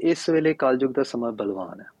 ਤੇ ਇਸ ਵੇਲੇ ਕਲਯੁਗ ਦਾ ਸਮਾਂ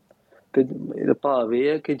ਬਲਵਾਨ ਹੈ। ਤੇ ਇਹਦਾ ਭਾਵ ਇਹ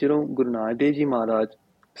ਹੈ ਕਿ ਜਦੋਂ ਗੁਰੂ ਨਾਨਕ ਦੇਵ ਜੀ ਮਹਾਰਾਜ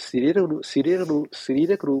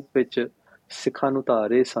ਸਰੀਰਕ ਰੂਪ ਵਿੱਚ ਸਿੱਖਾਂ ਨੂੰ ਧਾਰ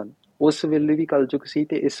ਰਹੇ ਸਨ, ਉਸ ਵੇਲੇ ਵੀ ਕਲਯੁਗ ਸੀ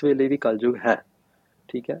ਤੇ ਇਸ ਵੇਲੇ ਵੀ ਕਲਯੁਗ ਹੈ,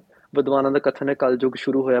 ਠੀਕ ਹੈ। ਵਿਦਵਾਨਾਂ ਦਾ ਕਥਨ ਹੈ ਕਲਯੁਗ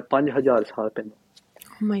ਸ਼ੁਰੂ ਹੋਇਆ 5000 ਸਾਲ ਪਹਿਲਾਂ।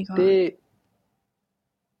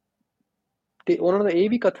 ਤੇ ਉਹਨਾਂ ਦਾ ਇਹ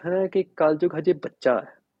ਵੀ ਕਥਨ ਹੈ ਕਿ ਕਲਯੁਗ ਹਜੇ ਬੱਚਾ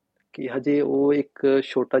ਹੈ, ਕਿ ਹਜੇ ਉਹ ਇੱਕ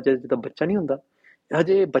ਛੋਟਾ ਜਿਹਾ ਜਿੱਦਾਂ ਬੱਚਾ ਨਹੀਂ ਹੁੰਦਾ,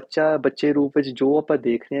 ਹਜੇ ਬੱਚੇ ਰੂਪ ਵਿੱਚ ਜੋ ਆਪਾਂ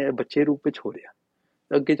ਦੇਖ ਰਹੇ ਹਾਂ, ਬੱਚੇ ਰੂਪ ਵਿੱਚ ਹੋ ਰਿਹਾ।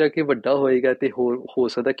 ਅੱਗੇ ਜਾ ਕੇ ਵੱਡਾ ਹੋਏਗਾ ਤੇ ਹੋਰ ਹੋ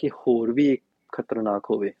ਸਕਦਾ ਕਿ ਹੋਰ ਵੀ ਖਤਰਨਾਕ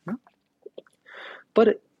ਹੋਵੇ।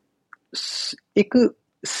 ਪਰ ਇੱਕ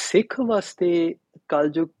ਸਿੱਖ ਵਾਸਤੇ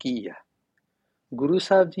ਕਲਯੁਗ ਕੀ ਹੈ? ਗੁਰੂ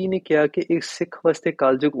ਸਾਹਿਬ ਜੀ ਨੇ ਕਿਹਾ ਕਿ ਇੱਕ ਸਿੱਖ ਵਾਸਤੇ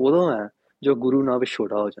ਕਲਯੁਗ ਉਦੋਂ ਹੈ ਜੋ ਗੁਰੂ ਨਾਲ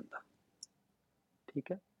ਵਿਛੋੜਾ ਹੋ ਜਾਂਦਾ,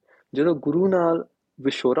 ਠੀਕ ਹੈ। ਜਦੋਂ ਗੁਰੂ ਨਾਲ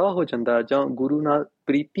ਵਿਛੋੜਾ ਹੋ ਜਾਂਦਾ ਜਾਂ ਗੁਰੂ ਨਾਲ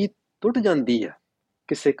ਪ੍ਰੀਤੀ ਟੁੱਟ ਜਾਂਦੀ ਹੈ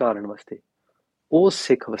ਕਿਸੇ ਕਾਰਨ ਵਾਸਤੇ, ਉਹ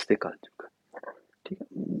ਸਿੱਖ ਵਾਸਤੇ ਕਲਯੁਗ, ਠੀਕ ਹੈ।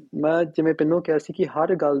 ਮੈਂ ਜਿਵੇਂ ਪਹਿਲਾਂ ਕਿਹਾ ਸੀ ਕਿ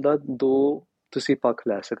ਹਰ ਗੱਲ ਦਾ ਦੋ ਤੁਸੀਂ ਪੱਖ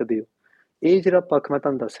ਲੈ ਸਕਦੇ ਹੋ। ਇਹ ਜਿਹੜਾ ਪੱਖ ਮੈਂ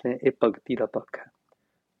ਤੁਹਾਨੂੰ ਦੱਸ ਰਿਹਾ, ਇਹ ਭਗਤੀ ਦਾ ਪੱਖ ਹੈ।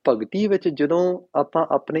 ਭਗਤੀ ਵਿੱਚ ਜਦੋਂ ਆਪਾਂ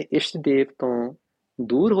ਆਪਣੇ ਇਸ਼ਟ ਦੇਵ ਤੋਂ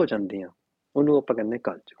ਦੂਰ ਹੋ ਜਾਂਦੇ ਹਾਂ, ਉਹਨੂੰ ਆਪਾਂ ਕਹਿੰਦੇ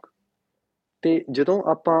ਕਲਯੁਗ। ਤੇ ਜਦੋਂ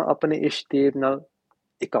ਆਪਾਂ ਆਪਣੇ ਇਸ਼ਟ ਦੇਵ ਨਾਲ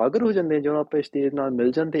ਇਕਾਗਰ ਹੋ ਜਾਂਦੇ ਹਾਂ, ਜਦੋਂ ਆਪਾਂ ਇਸ਼ਟ ਦੇਵ ਨਾਲ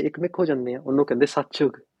ਮਿਲ ਜਾਂਦੇ, ਇੱਕਮਿਕ ਹੋ ਜਾਂਦੇ ਹਾਂ, ਉਹਨੂੰ ਕਹਿੰਦੇ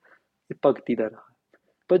ਸਤਿਯੁਗ। ਇਹ ਭਗਤੀ ਦਾ ਰਾਹ।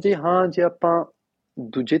 ਪਰ ਜੇ ਆਪਾਂ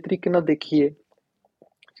ਦੂਜੇ ਤਰੀਕੇ ਨਾਲ ਦੇਖੀਏ,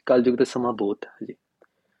 ਕਲਯੁਗ ਦਾ ਸਮਾਂ ਬਹੁਤ ਹੈ ਜੀ।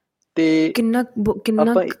 ਤੇ ਕਿੰਨਾ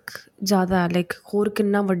ਜ਼ਿਆਦਾ, ਲਾਈਕ ਹੋਰ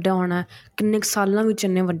ਕਿੰਨਾ ਵੱਡਾ ਹੋਣਾ, ਕਿੰਨੇ ਸਾਲਾਂ ਵਿੱਚ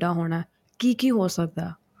ਇੰਨੇ ਵੱਡਾ ਹੋਣਾ, ਕੀ ਹੋ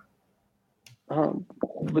ਸਕਦਾ? ਹਾਂ,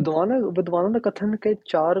 ਵਿਦਵਾਨਾਂ ਦਾ ਕਥਨ ਕਿ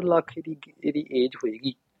 4 ਲੱਖ ਇਹਦੀ ਏਜ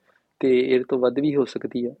ਹੋਏਗੀ, ਤੇ ਇਹਦੇ ਤੋਂ ਵੱਧ ਵੀ ਹੋ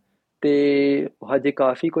ਸਕਦੀ ਹੈ। ਤੇ ਹਜੇ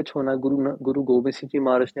ਕਾਫੀ ਕੁਝ ਹੋਣਾ। ਗੁਰੂ ਗੋਬਿੰਦ ਸਿੰਘ ਜੀ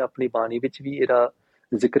ਮਹਾਰਾਜ ਨੇ ਆਪਣੀ ਬਾਣੀ ਵਿੱਚ ਵੀ ਇਹਦਾ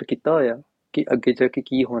ਜ਼ਿਕਰ ਕੀਤਾ ਹੋਇਆ ਕਿ ਅੱਗੇ ਜਾ ਕੇ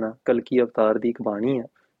ਕੀ ਹੋਣਾ। ਕਲਕੀ ਅਵਤਾਰ ਦੀ ਇੱਕ ਬਾਣੀ ਹੈ,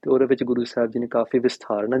 ਤੇ ਉਹਦੇ ਵਿੱਚ ਗੁਰੂ ਸਾਹਿਬ ਜੀ ਨੇ ਕਾਫੀ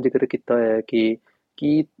ਵਿਸਥਾਰ ਨਾਲ ਜ਼ਿਕਰ ਕੀਤਾ ਹੋਇਆ ਹੈ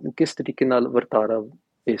ਕਿ ਕਿਸ ਤਰੀਕੇ ਨਾਲ ਵਰਤਾਰਾ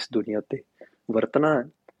ਇਸ ਦੁਨੀਆ ਤੇ ਵਰਤਣਾ ਹੈ।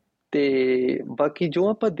 ਤੇ ਬਾਕੀ ਜੋ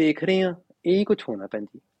ਆਪਾਂ ਦੇਖ ਰਹੇ ਹਾਂ, ਇਹੀ ਕੁਝ ਹੋਣਾ ਭੈਣ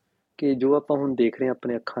ਜੀ, ਕਿ ਜੋ ਆਪਾਂ ਹੁਣ ਦੇਖ ਰਹੇ ਹਾਂ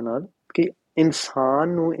ਆਪਣੇ ਅੱਖਾਂ ਨਾਲ, ਕਿ ਇਨਸਾਨ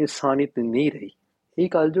ਨੂੰ ਇਨਸਾਨੀਅਤ ਨਹੀਂ ਰਹੀ। ਇਹ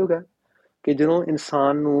ਕਲਯੁਗ ਹੈ ਕਿ ਜਦੋਂ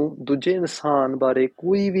ਇਨਸਾਨ ਨੂੰ ਦੂਜੇ ਇਨਸਾਨ ਬਾਰੇ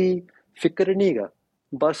ਕੋਈ ਵੀ ਫਿਕਰ ਨਹੀਂ ਹੈਗਾ,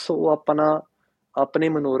 ਬਸ ਉਹ ਆਪਣੇ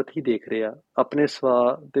ਮਨੋਰਥ ਹੀ ਦੇਖ ਰਿਹਾ, ਆਪਣੇ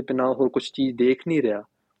ਸਵਾਹ ਦੇ ਬਿਨਾਂ ਹੋਰ ਕੁਝ ਚੀਜ਼ ਦੇਖ ਨਹੀਂ ਰਿਹਾ,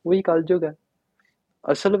 ਉਹੀ ਕਲਯੁਗ ਹੈ।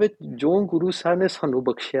 ਅਸਲ ਵਿੱਚ ਜੋ ਗੁਰੂ ਸਾਹਿਬ ਨੇ ਸਾਨੂੰ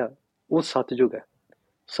ਬਖਸ਼ਿਆ ਉਹ ਸਤਿਯੁਗ ਹੈ।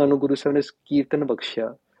 ਸਾਨੂੰ ਗੁਰੂ ਸਾਹਿਬ ਨੇ ਕੀਰਤਨ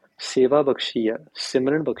ਬਖਸ਼ਿਆ, ਸੇਵਾ ਬਖਸ਼ੀ ਹੈ,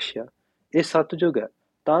 ਸਿਮਰਨ ਬਖਸ਼ਿਆ, ਇਹ ਸਤਿਯੁਗ ਹੈ।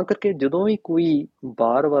 ਤਾਂ ਕਰਕੇ ਜਦੋਂ ਵੀ ਕੋਈ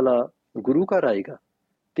ਬਾਹਰ ਵਾਲਾ ਗੁਰੂ ਘਰ ਆਏਗਾ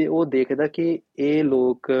ਤੇ ਉਹ ਦੇਖਦਾ ਕਿ ਇਹ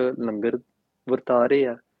ਲੋਕ ਲੰਗਰ ਵਰਤਾ ਰਹੇ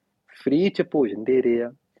ਆ, ਫ੍ਰੀ ਚ ਭੋਜਨ ਦੇ ਰਹੇ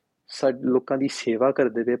ਆ, ਲੋਕਾਂ ਦੀ ਸੇਵਾ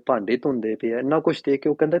ਕਰਦੇ ਪਏ, ਭਾਂਡੇ ਧੋਂਦੇ ਪਏ ਆ, ਇੰਨਾ ਕੁਛ ਦੇਖ ਕੇ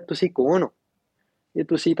ਉਹ ਕਹਿੰਦਾ ਤੁਸੀਂ ਕੌਣ ਹੋ? ਇਹ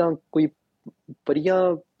ਤੁਸੀਂ ਤਾਂ ਕੋਈ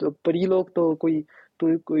ਪਰੀ ਲੋਕ ਤੋਂ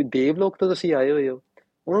ਕੋਈ ਦੇਵ ਲੋਕ ਤੋਂ ਤੁਸੀਂ ਆਏ ਹੋਏ ਹੋ।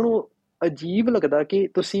 ਉਹਨਾਂ ਨੂੰ ਅਜੀਬ ਲੱਗਦਾ ਕਿ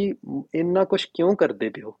ਤੁਸੀਂ ਇੰਨਾ ਕੁਛ ਕਿਉਂ ਕਰਦੇ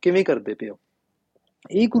ਪਏ ਹੋ, ਕਿਵੇਂ ਕਰਦੇ ਪਏ ਹੋ।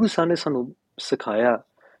 ਇਹ ਗੁਰੂ ਸਾਹਿਬ ਨੇ ਸਾਨੂੰ ਸਿਖਾਇਆ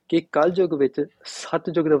ਕਿ ਕਲਯੁਗ ਵਿੱਚ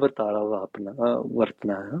ਸਤਿਯੁਗ ਦਾ ਵਰਤਾਰਾ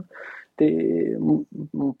ਵਰਤਣਾ ਹੈ। ਤੇ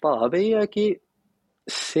ਭਾਵ ਇਹ ਹੈ ਕਿ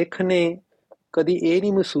ਸਿੱਖ ਨੇ ਕਦੀ ਇਹ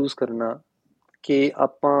ਨਹੀਂ ਮਹਿਸੂਸ ਕਰਨਾ ਕਿ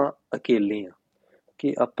ਆਪਾਂ ਅਕੇਲੇ ਹਾਂ,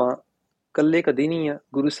 ਕਿ ਆਪਾਂ ਇਕੱਲੇ ਕਦੀ ਨਹੀਂ ਆ।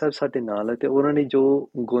 ਗੁਰੂ ਸਾਹਿਬ ਸਾਡੇ ਨਾਲ ਹੈ, ਤੇ ਉਹਨਾਂ ਨੇ ਜੋ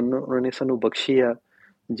ਗੁਣ ਉਹਨਾਂ ਨੇ ਸਾਨੂੰ ਬਖਸ਼ੇ ਆ,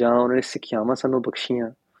 ਜਾਂ ਉਹਨਾਂ ਨੇ ਸਿੱਖਿਆਵਾਂ ਸਾਨੂੰ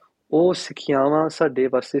ਬਖਸ਼ੀਆਂ, ਉਹ ਸਿੱਖਿਆਵਾਂ ਸਾਡੇ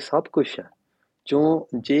ਵਾਸਤੇ ਸਭ ਕੁਛ ਹੈ।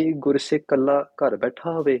 ਜੇ ਗੁਰਸਿੱਖ ਇਕੱਲਾ ਘਰ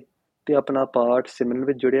ਬੈਠਾ ਹੋਵੇ ਤੇ ਆਪਣਾ ਪਾਠ ਸਿਮਰਨ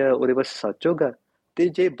ਵਿੱਚ ਜੁੜਿਆ, ਉਹਦੇ ਵਾਸਤੇ ਸਤਿਯੁਗ ਹੈ। ਤੇ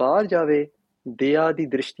ਜੇ ਬਾਹਰ ਜਾਵੇ, ਦਇਆ ਦੀ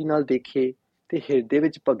ਦ੍ਰਿਸ਼ਟੀ ਨਾਲ ਦੇਖੇ ਤੇ ਹਿਰਦੇ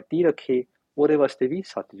ਵਿੱਚ ਭਗਤੀ ਰੱਖੇ, ਉਹਦੇ ਵਾਸਤੇ ਵੀ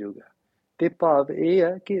ਸਤਿਯੁਗ ਹੈ। ਤੇ ਭਾਵ ਇਹ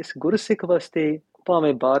ਹੈ ਕਿ ਇਸ ਗੁਰਸਿੱਖ ਵਾਸਤੇ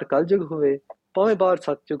ਭਾਵੇਂ ਬਾਹਰ ਕਲਯੁਗ ਹੋਵੇ, ਭਾਵੇਂ ਬਾਹਰ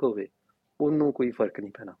ਸਤਿਯੁਗ ਹੋਵੇ, ਉਹਨੂੰ ਕੋਈ ਫਰਕ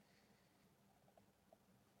ਨਹੀਂ ਪੈਣਾ।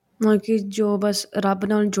 ਕਿ ਜੋ ਬਸ ਰੱਬ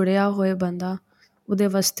ਨਾਲ ਜੁੜਿਆ ਹੋਏ ਬੰਦਾ, ਉਹਦੇ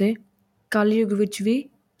ਵਾਸਤੇ ਕਲਯੁਗ ਵਿੱਚ ਵੀ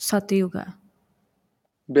ਸਤਿਯੁਗ ਹੈ।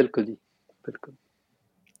 ਬਿਲਕੁਲ ਜੀ, ਬਿਲਕੁਲ।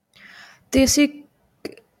 ਤੇ ਅਸੀਂ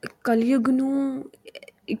ਕਲਯੁਗ ਨੂੰ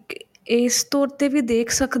ਇੱਕ ਇਸ ਤੌਰ ਤੇ ਵੀ ਦੇਖ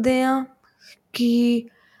ਸਕਦੇ ਹਾਂ ਕਿ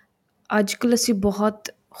ਅੱਜ ਕੱਲ੍ਹ ਅਸੀਂ ਬਹੁਤ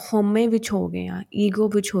ਹਉਮੈ ਵਿੱਚ ਹੋ ਗਏ ਹਾਂ, ਈਗੋ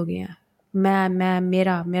ਵਿੱਚ ਹੋ ਗਏ ਹਾਂ। ਮੈਂ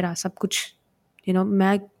ਮੇਰਾ ਸਭ ਕੁਛ,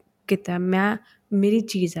 ਮੈਂ ਕੀਤਾ, ਮੇਰੀ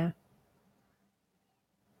ਚੀਜ਼ ਹੈ।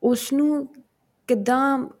 ਉਸ ਨੂੰ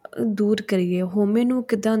ਕਿੱਦਾਂ ਦੂਰ ਕਰੀਏ, ਹਉਮੈ ਨੂੰ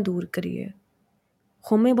ਕਿੱਦਾਂ ਦੂਰ ਕਰੀਏ?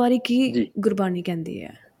 ਹਉਮੈ ਬਾਰੇ ਕੀ ਜੀ ਗੁਰਬਾਣੀ ਕਹਿੰਦੀ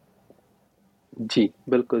ਹੈ? ਜੀ,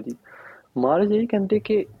 ਬਿਲਕੁਲ ਜੀ। ਮਹਾਰਾਜ ਇਹ ਕਹਿੰਦੇ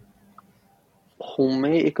ਕਿ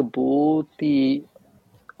ਹਉਮੈ ਇੱਕ ਬਹੁਤ ਹੀ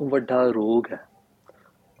ਵੱਡਾ ਰੋਗ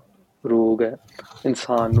ਹੈ।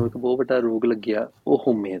 ਇਨਸਾਨ ਨੂੰ ਇੱਕ ਬਹੁਤ ਵੱਡਾ ਰੋਗ ਲੱਗਿਆ, ਉਹ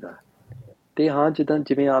ਹਉਮੈ ਦਾ। ਤੇ ਹਾਂ,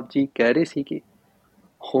 ਜਿਵੇਂ ਆਪ ਜੀ ਕਹਿ ਰਹੇ ਸੀ ਕਿ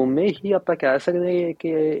ਹਉਮੈ ਹੀ ਆਪਾਂ ਕਹਿ ਸਕਦੇ ਹਾਂ ਕਿ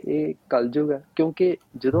ਇਹ ਕਲਯੁਗ ਹੈ, ਕਿਉਂਕਿ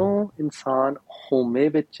ਜਦੋਂ ਇਨਸਾਨ ਹਉਮੈ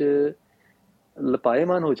ਵਿੱਚ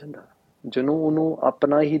ਲਪਾਏਮਾਨ ਹੋ ਜਾਂਦਾ, ਜਦੋਂ ਉਹਨੂੰ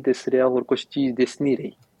ਆਪਣਾ ਹੀ ਦਿਸ ਰਿਹਾ, ਹੋਰ ਕੁਛ ਚੀਜ਼ ਦਿਸ ਨਹੀਂ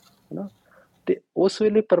ਰਹੀ, ਹਨਾ, ਤੇ ਉਸ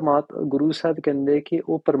ਵੇਲੇ ਗੁਰੂ ਸਾਹਿਬ ਕਹਿੰਦੇ ਕਿ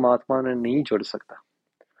ਉਹ ਪਰਮਾਤਮਾ ਨਾਲ ਨਹੀਂ ਜੁੜ ਸਕਦਾ।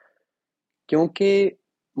 ਕਿਉਂਕਿ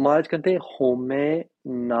ਮਹਾਰਾਜ ਕਹਿੰਦੇ ਹਉਮੈ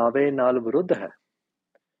ਨਾਵੇ ਨਾਲ ਵਿਰੁੱਧ ਹੈ,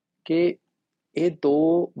 ਕਿ ਇਹ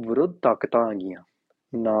ਦੋ ਵਿਰੁੱਧ ਤਾਕਤਾਂ ਆ ਗਈਆਂ।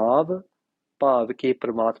 ਨਾਵ ਭਾਵ ਕਿ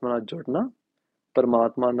ਪਰਮਾਤਮਾ ਨਾਲ ਜੁੜਨਾ,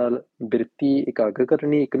 ਪਰਮਾਤਮਾ ਨਾਲ ਬਿਰਤੀ ਇਕਾਗਰ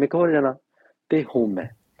ਕਰਨੀ, ਇੱਕਮਿਕ ਹੋ ਜਾਣਾ, ਤੇ ਹਉਮੈ।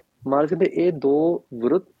 ਮਹਾਰਾਜ ਕਹਿੰਦੇ ਇਹ ਦੋ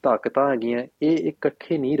ਵਿਰੁੱਧ ਤਾਕਤਾਂ ਹੈਗੀਆਂ, ਇਹ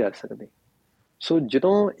ਇਕੱਠੇ ਨਹੀਂ ਰਹਿ ਸਕਦੇ। ਸੋ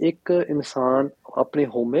ਜਦੋਂ ਇੱਕ ਇਨਸਾਨ ਆਪਣੇ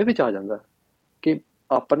ਹਉਮੈ ਵਿੱਚ ਆ ਜਾਂਦਾ ਕਿ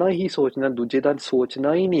ਆਪਣਾ ਹੀ ਸੋਚਣਾ, ਦੂਜੇ ਦਾ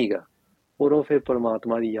ਸੋਚਣਾ ਹੀ ਨਹੀਂ ਹੈਗਾ, ਉਦੋਂ ਫਿਰ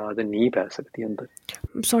ਪਰਮਾਤਮਾ ਦੀ ਯਾਦ ਨਹੀਂ ਪੈ ਸਕਦੀ ਅੰਦਰ।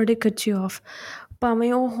 ਸੌਰੀ ਕੱਟ ਯੂ ਆਫ।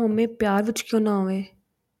 ਭਾਵੇਂ ਉਹ ਹਉਮੈ ਪਿਆਰ ਵਿੱਚ ਕਿਉਂ ਨਾ ਹੋਵੇ,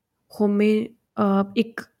 ਹਉਮੈ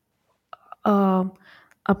ਇੱਕ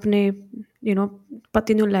ਆਪਣੇ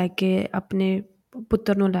ਪਤੀ ਨੂੰ ਲੈ ਕੇ, ਆਪਣੇ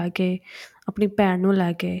ਪੁੱਤਰ ਨੂੰ ਲੈ ਕੇ, ਆਪਣੀ ਭੈਣ ਨੂੰ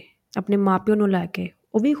ਲੈ ਕੇ, ਆਪਣੇ ਮਾਂ ਪਿਓ ਨੂੰ ਲੈ ਕੇ,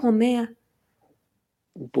 ਉਹ ਵੀ ਹਉਮੈ ਆ।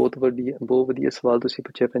 ਬਹੁਤ ਵਧੀਆ ਸਵਾਲ ਤੁਸੀਂ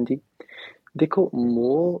ਪੁੱਛਿਆ ਭੈਣ ਜੀ। ਦੇਖੋ,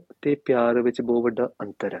 ਮੋਹ ਤੇ ਪਿਆਰ ਵਿੱਚ ਬਹੁਤ ਵੱਡਾ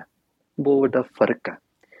ਅੰਤਰ ਹੈ, ਬਹੁਤ ਵੱਡਾ ਫਰਕ ਹੈ।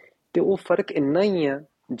 ਤੇ ਉਹ ਫਰਕ ਇੰਨਾ ਹੀ ਆ,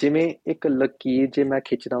 ਜਿਵੇਂ ਇੱਕ ਲਕੀਰ ਜੇ ਮੈਂ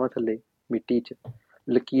ਖਿੱਚਦਾ ਵਾਂ ਥੱਲੇ ਮਿੱਟੀ 'ਚ,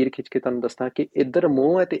 ਲਕੀਰ ਖਿੱਚ ਕੇ ਤੁਹਾਨੂੰ ਦੱਸਦਾ ਕਿ ਇੱਧਰ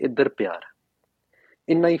ਮੋਹ ਹੈ ਤੇ ਇੱਧਰ ਪਿਆਰ,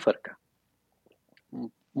 ਇੰਨਾ ਹੀ ਫਰਕ ਹੈ।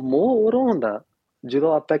 ਮੋਹ ਉਦੋਂ ਹੁੰਦਾ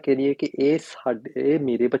ਜਦੋਂ ਆਪਾਂ ਕਹੀਏ ਕਿ ਇਹ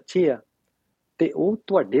ਮੇਰੇ ਬੱਚੇ ਆ ਤੇ ਉਹ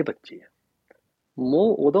ਤੁਹਾਡੇ ਬੱਚੇ ਆ।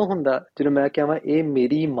 ਮੋਹ ਉਦੋਂ ਹੁੰਦਾ ਜਦੋਂ ਮੈਂ ਕਹਾਂ ਇਹ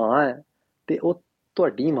ਮੇਰੀ ਮਾਂ ਹੈ ਤੇ ਉਹ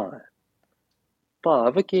ਤੁਹਾਡੀ ਮਾਂ ਹੈ।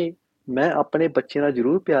 ਭਾਵ ਕਿ ਮੈਂ ਆਪਣੇ ਬੱਚੇ ਨਾਲ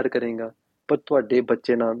ਜ਼ਰੂਰ ਪਿਆਰ ਕਰਾਂਗਾ, ਪਰ ਤੁਹਾਡੇ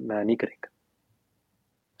ਬੱਚੇ ਨਾਲ ਮੈਂ ਨਹੀਂ ਕਰੇਗਾ।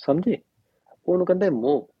 ਸਮਝੇ? ਉਹਨੂੰ ਕਹਿੰਦੇ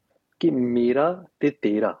ਮੋਹ, ਕਿ ਮੇਰਾ ਤੇ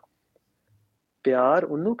ਤੇਰਾ ਪਿਆਰ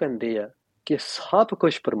ਉਹਨੂੰ ਕਹਿੰਦੇ ਆ ਕਿ ਸਭ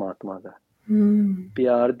ਕੁਝ ਪਰਮਾਤਮਾ ਦਾ।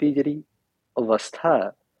 ਪਿਆਰ ਦੀ ਜਿਹੜੀ ਅਵਸਥਾ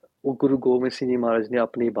ਹੈ ਉਹ ਗੁਰੂ ਗੋਬਿੰਦ ਸਿੰਘ ਜੀ ਮਹਾਰਾਜ ਨੇ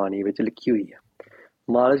ਆਪਣੀ ਬਾਣੀ ਵਿੱਚ ਲਿਖੀ ਹੋਈ ਹੈ।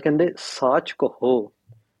 ਮਹਾਰਾਜ ਕਹਿੰਦੇ ਸਾਚ ਕਹੋ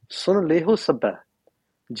ਸੁਣ ਲੇਹੋ ਸਭੈ,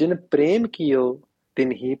 ਜਿਨ ਪ੍ਰੇਮ ਕੀਓ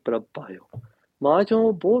ਤਿਨ ਹੀ ਪ੍ਰਭ ਪਾਇਓ। ਮਹਾਰਾਜ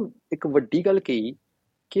ਉਹ ਬਹੁਤ ਇੱਕ ਵੱਡੀ ਗੱਲ ਕਹੀ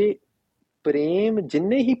ਕਿ ਪ੍ਰੇਮ,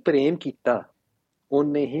 ਜਿੰਨੇ ਹੀ ਪ੍ਰੇਮ ਕੀਤਾ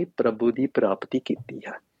ਉਹਨੇ ਹੀ ਪ੍ਰਭੂ ਦੀ ਪ੍ਰਾਪਤੀ ਕੀਤੀ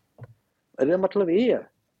ਹੈ। ਇਹਦਾ ਮਤਲਬ ਇਹ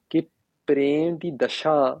ਹੈ ਕਿ ਪ੍ਰੇਮ ਦੀ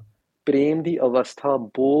ਦਸ਼ਾ, ਪ੍ਰੇਮ ਦੀ ਅਵਸਥਾ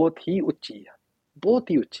ਬਹੁਤ ਹੀ ਉੱਚੀ ਹੈ,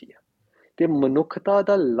 ਬਹੁਤ ਹੀ ਉੱਚੀ ਹੈ। ਤੇ ਮਨੁੱਖਤਾ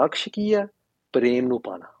ਦਾ ਲਕਸ਼ ਕੀ ਹੈ? ਪ੍ਰੇਮ ਨੂੰ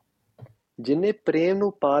ਪਾਣਾ। ਜਿਹਨੇ ਪ੍ਰੇਮ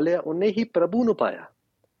ਨੂੰ ਪਾ ਲਿਆ ਉਹਨੇ ਹੀ ਪ੍ਰਭੂ ਨੂੰ ਪਾਇਆ।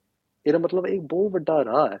 ਇਹਦਾ ਮਤਲਬ ਇਹ ਬਹੁਤ ਵੱਡਾ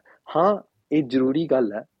ਰਾਹ ਹੈ। ਹਾਂ, ਇਹ ਜ਼ਰੂਰੀ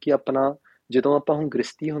ਗੱਲ ਹੈ ਕਿ ਆਪਣਾ, ਜਦੋਂ ਆਪਾਂ ਹੁਣ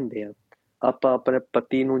ਗ੍ਰਸਤੀ ਹੁੰਦੇ ਹਾਂ, ਆਪਾਂ ਆਪਣੇ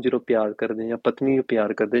ਪਤੀ ਨੂੰ ਜਦੋਂ ਪਿਆਰ ਕਰਦੇ ਜਾਂ ਪਤਨੀ ਨੂੰ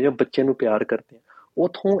ਪਿਆਰ ਕਰਦੇ ਜਾਂ ਬੱਚੇ ਨੂੰ ਪਿਆਰ ਕਰਦੇ ਹਾਂ,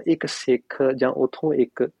 ਉਥੋਂ ਇੱਕ ਸਿੱਖ ਜਾਂ ਉਥੋਂ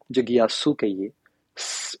ਇੱਕ ਜਗਿਆਸੂ ਕਹੀਏ,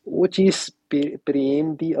 ਉਹ ਚੀਜ਼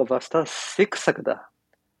ਪ੍ਰੇਮ ਦੀ ਅਵਸਥਾ ਸਿੱਖ ਸਕਦਾ।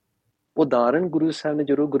 ਉਦਾਹਰਣ ਗੁਰੂ ਸਾਹਿਬ ਨੇ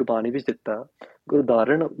ਜਦੋਂ ਗੁਰਬਾਣੀ ਵਿੱਚ ਦਿੱਤਾ,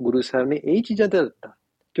 ਉਦਾਹਰਣ ਗੁਰੂ ਸਾਹਿਬ ਨੇ ਇਹ ਚੀਜ਼ਾਂ ਦਾ ਦਿੱਤਾ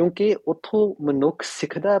ਕਿਉਂਕਿ ਉੱਥੋਂ ਮਨੁੱਖ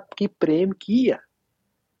ਸਿੱਖਦਾ ਕਿ ਪ੍ਰੇਮ ਕੀ ਹੈ।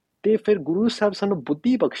 ਤੇ ਫਿਰ ਗੁਰੂ ਸਾਹਿਬ ਸਾਨੂੰ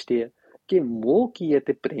ਬੁੱਧੀ ਬਖਸ਼ਦੇ ਆ ਕਿ ਮੋਹ ਕੀ ਹੈ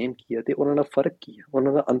ਤੇ ਪ੍ਰੇਮ ਕੀ ਹੈ, ਤੇ ਉਹਨਾਂ ਦਾ ਫਰਕ ਕੀ ਹੈ,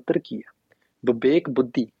 ਉਹਨਾਂ ਦਾ ਅੰਤਰ ਕੀ ਹੈ। ਵਿਵੇਕ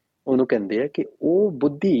ਬੁੱਧੀ ਉਹਨੂੰ ਕਹਿੰਦੇ ਆ ਕਿ ਉਹ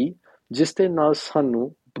ਬੁੱਧੀ ਜਿਸ ਦੇ ਨਾਲ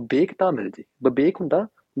ਸਾਨੂੰ ਵਿਵੇਕਤਾ ਮਿਲ ਜੇ। ਵਿਵੇਕ ਹੁੰਦਾ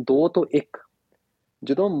ਦੋ ਤੋਂ ਇੱਕ,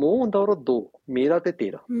 ਜਦੋਂ ਮੋਹ ਹੁੰਦਾ ਉਹ ਦੋ, ਮੇਰਾ ਤੇ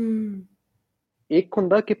ਤੇਰਾ। ਇੱਕ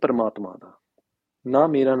ਹੁੰਦਾ ਕਿ ਪਰਮਾਤਮਾ ਦਾ, ਨਾ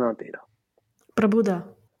ਮੇਰਾ ਨਾ ਤੇਰਾ, ਪ੍ਰਭੂ ਦਾ।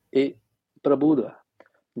 ਇਹ ਪ੍ਰਭੂ ਦਾ।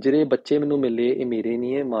 ਜਿਹੜੇ ਬੱਚੇ ਮੈਨੂੰ ਮਿਲੇ ਇਹ ਮੇਰੇ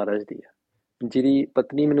ਨਹੀਂ ਹੈ, ਮਹਾਰਾਜ ਦੀ ਹੈ। ਜਿਹੜੀ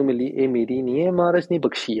ਪਤਨੀ ਮੈਨੂੰ ਮਿਲੀ ਇਹ ਮੇਰੀ ਨਹੀਂ ਹੈ, ਮਹਾਰਾਜ ਨੇ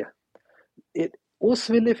ਬਖਸ਼ੀ ਹੈ। ਇਹ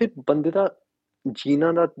ਉਸ ਵੇਲੇ ਫਿਰ ਬੰਦੇ ਦਾ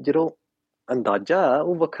ਜੀਣਾ ਦਾ ਜਿਹੜਾ ਅੰਦਾਜ਼ਾ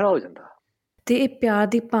ਉਹ ਵੱਖਰਾ ਹੋ ਜਾਂਦਾ। ਤੇ ਇਹ ਪਿਆਰ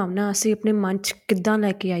ਦੀ ਭਾਵਨਾ ਅਸੀਂ ਆਪਣੇ ਮਨ 'ਚ ਕਿੱਦਾਂ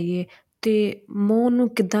ਲੈ ਕੇ ਆਈਏ ਤੇ ਮੋਹ ਨੂੰ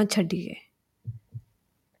ਕਿੱਦਾਂ ਛੱਡੀਏ?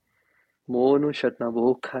 ਮੋਹ ਨੂੰ ਛੱਡਣਾ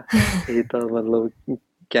ਬਹੁਤ ਔਖਾ। ਇਹ ਤਾਂ ਮਤਲਬ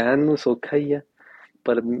ਕਹਿਣ ਨੂੰ ਸੌਖਾ ਹੀ ਹੈ,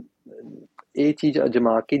 ਪਰ ਇਹ ਚੀਜ਼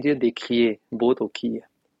ਅਜਮਾ ਕੇ ਜੇ ਦੇਖੀਏ ਬਹੁਤ ਔਖੀ ਹੈ।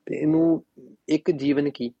 ਤੇ ਇਹਨੂੰ ਇੱਕ ਜੀਵਨ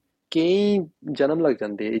ਕੀ ਕਈ ਜਨਮ ਲੱਗ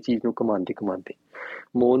ਜਾਂਦੇ ਇਹ ਚੀਜ਼ ਨੂੰ ਕਮਾਉਂਦੇ ਕਮਾਉਂਦੇ।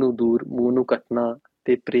 ਮੋਹ ਨੂੰ ਦੂਰ, ਮੋਹ ਨੂੰ ਕੱਟਣਾ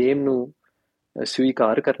ਤੇ ਪ੍ਰੇਮ ਨੂੰ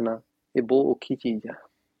ਸਵੀਕਾਰ ਕਰਨਾ ਇਹ ਬਹੁਤ ਔਖੀ ਚੀਜ਼ ਆ।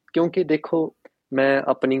 ਕਿਉਂਕਿ ਦੇਖੋ, ਮੈਂ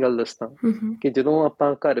ਆਪਣੀ ਗੱਲ ਦੱਸਦਾ ਕਿ ਜਦੋਂ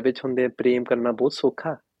ਆਪਾਂ ਘਰ ਵਿੱਚ ਹੁੰਦੇ ਪ੍ਰੇਮ ਕਰਨਾ ਬਹੁਤ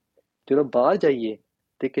ਸੌਖਾ। ਜਦੋਂ ਬਾਹਰ ਜਾਈਏ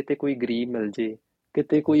ਤੇ ਕਿਤੇ ਕੋਈ ਗਰੀਬ ਮਿਲ ਜੇ,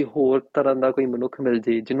 ਕਿਤੇ ਕੋਈ ਹੋਰ ਤਰ੍ਹਾਂ ਦਾ ਕੋਈ ਮਨੁੱਖ ਮਿਲ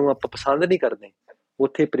ਜੇ ਜਿਹਨੂੰ ਆਪਾਂ ਪਸੰਦ ਨਹੀਂ ਕਰਦੇ,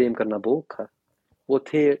 ਉੱਥੇ ਪ੍ਰੇਮ ਕਰਨਾ ਬਹੁਤ ਔਖਾ।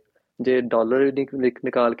 ਉੱਥੇ ਜੇ ਡਾਲਰ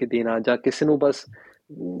ਨਿਕਾਲ ਕੇ ਦੇਣਾ ਜਾਂ ਕਿਸੇ ਨੂੰ ਬਸ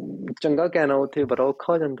ਚੰਗਾ ਕਹਿਣਾ, ਉੱਥੇ ਬੜਾ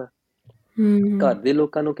ਔਖਾ ਹੋ ਜਾਂਦਾ। ਘਰ ਦੇ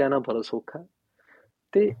ਲੋਕਾਂ ਨੂੰ ਕਹਿਣਾ ਬੜਾ ਸੌਖਾ।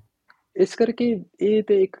 ਤੇ ਇਸ ਕਰਕੇ ਇਹ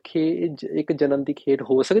ਤੇ ਇੱਕ ਜਨਮ ਦੀ ਖੇਡ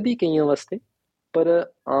ਹੋ ਸਕਦੀ ਕਈਆਂ ਵਾਸਤੇ,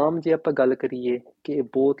 ਪਰ ਆਮ ਜੇ ਆਪਾਂ ਗੱਲ ਕਰੀਏ ਕਿ ਇਹ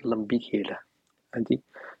ਬਹੁਤ ਲੰਬੀ ਖੇਡ ਹੈ। ਹਾਂਜੀ,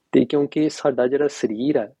 ਤੇ ਕਿਉਂਕਿ ਸਾਡਾ ਜਿਹੜਾ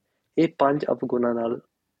ਸਰੀਰ ਹੈ ਇਹ 5 ਅਵਗੁਣਾਂ ਨਾਲ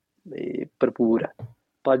ਭਰਪੂਰ ਹੈ।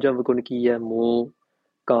 5 ਅਵਗੁਣ ਕੀ ਹੈ? ਮੋਹ,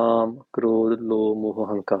 ਕਾਮ, ਕ੍ਰੋਧ, ਲੋਭ, ਮੋਹ,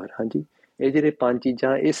 ਹੰਕਾਰ। ਹਾਂਜੀ, ਇਹ ਜਿਹੜੇ 5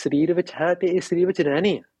 ਚੀਜ਼ਾਂ ਇਹ ਸਰੀਰ ਵਿੱਚ ਹੈ ਤੇ ਇਹ ਸਰੀਰ ਵਿੱਚ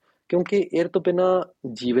ਰਹਿਣੇ ਆ, ਕਿਉਂਕਿ ਇਹ ਤੋਂ ਬਿਨਾਂ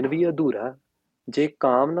ਜੀਵਨ ਵੀ ਅਧੂਰਾ। ਜੇ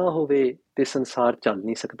ਕਾਮ ਨਾ ਹੋਵੇ ਤੇ ਸੰਸਾਰ ਚੱਲ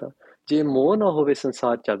ਨਹੀਂ ਸਕਦਾ, ਜੇ ਮੋਹ ਨਾ ਹੋਵੇ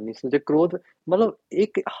ਸੰਸਾਰ ਚੱਲ ਨਹੀਂ ਸਕਦਾ, ਜੇ ਕ੍ਰੋਧ, ਮਤਲਬ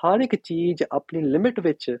ਹਰ ਇੱਕ ਚੀਜ਼ ਆਪਣੀ ਲਿਮਿਟ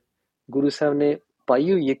ਵਿੱਚ ਗੁਰੂ ਸਾਹਿਬ ਨੇ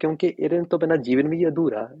ਪਾਈ ਹੋਈ ਹੈ। ਕਿਉਂਕਿ ਇਹਦੇ ਤੋਂ ਬਿਨਾਂ ਜੀਵਨ ਵੀ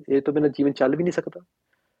ਅਧੂਰਾ, ਇਹ ਤੋਂ ਬਿਨਾਂ ਜੀਵਨ ਚੱਲ ਵੀ ਨਹੀਂ ਸਕਦਾ।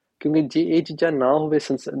 ਕਿਉਂਕਿ ਜੇ ਇਹ ਚੀਜ਼ਾਂ ਨਾ ਹੋਵੇ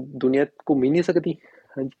ਦੁਨੀਆ ਘੁੰਮ ਹੀ ਨਹੀਂ ਸਕਦੀ।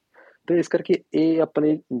 ਹਾਂਜੀ, ਤੇ ਇਸ ਕਰਕੇ ਇਹ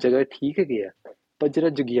ਆਪਣੀ ਜਗ੍ਹਾ ਠੀਕ ਹੈਗੇ ਆ। ਪਰ ਜਿਹੜਾ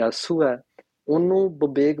ਜਗਿਆਸੂ ਹੈ ਉਹਨੂੰ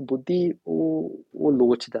ਵਿਵੇਕ ਬੁੱਧੀ ਉਹ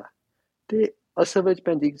ਲੋਚਦਾ। ਤੇ ਅਸਲ ਵਿੱਚ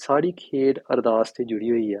ਭੈਣ ਜੀ ਸਾਰੀ ਖੇਡ ਅਰਦਾਸ ਤੇ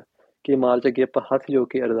ਜੁੜੀ ਹੋਈ ਆ ਕਿ ਮਹਾਰਾਜ ਅੱਗੇ ਆਪਾਂ ਹੱਥ ਜੋੜ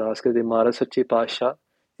ਕੇ ਅਰਦਾਸ ਕਰਦੇ, ਮਹਾਰਾਜ ਸੱਚੇ ਪਾਤਸ਼ਾਹ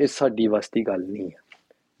ਇਹ ਸਾਡੀ ਵੱਸ ਦੀ ਗੱਲ ਨਹੀਂ ਹੈ।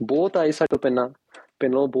 ਬਹੁਤ ਆਏ ਸਾਡੇ ਤੋਂ ਪਹਿਲਾਂ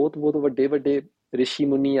ਬਹੁਤ ਬਹੁਤ ਵੱਡੇ ਵੱਡੇ ਰਿਸ਼ੀ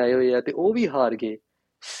ਮੁਨੀ ਆਏ ਹੋਏ ਆ ਤੇ ਉਹ ਵੀ ਹਾਰ ਗਏ।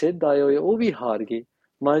 ਸਿੱਧ ਆਏ ਹੋਏ ਉਹ ਵੀ ਹਾਰ ਗਏ।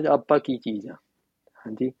 ਮਹਾਰਾਜ ਆਪਾਂ ਕੀ ਚੀਜ਼ ਆ?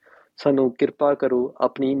 ਹਾਂਜੀ, ਸਾਨੂੰ ਕਿਰਪਾ ਕਰੋ,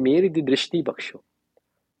 ਆਪਣੀ ਮਿਹਰ ਦੀ ਦ੍ਰਿਸ਼ਟੀ ਬਖਸ਼ੋ।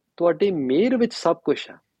 ਤੁਹਾਡੀ ਮਿਹਰ ਵਿੱਚ ਸਭ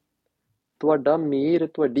ਕੁਛ ਆ। ਤੁਹਾਡਾ ਮਿਹਰ,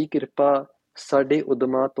 ਤੁਹਾਡੀ ਕਿਰਪਾ ਸਾਡੇ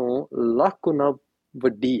ਉਦਮਾਂ ਤੋਂ ਲੱਖ ਗੁਣਾ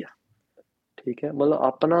ਵੱਡੀ ਆ। ਠੀਕ ਹੈ, ਮਤਲਬ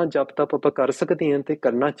ਆਪਣਾ ਜਪ ਤਪ ਆਪਾਂ ਕਰ ਸਕਦੇ ਹਾਂ ਤੇ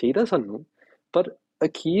ਕਰਨਾ ਚਾਹੀਦਾ ਸਾਨੂੰ, ਪਰ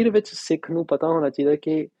ਅਖੀਰ ਵਿੱਚ ਸਿੱਖ ਨੂੰ ਪਤਾ ਹੋਣਾ ਚਾਹੀਦਾ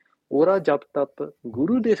ਕਿ ਉਹਦਾ ਜਪ ਤਪ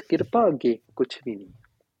ਗੁਰੂ ਦੇ ਕਿਰਪਾ ਅੱਗੇ ਕੁਛ ਵੀ ਨਹੀਂ।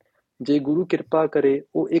 ਜੇ ਗੁਰੂ ਕਿਰਪਾ ਕਰੇ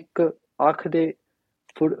ਉਹ ਇੱਕ ਅੱਖ ਦੇ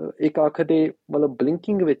ਮਤਲਬ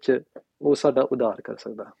ਬਲਿੰਕਿੰਗ ਵਿੱਚ ਉਹ ਸਾਡਾ ਉਧਾਰ ਕਰ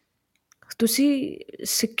ਸਕਦਾ। ਤੁਸੀਂ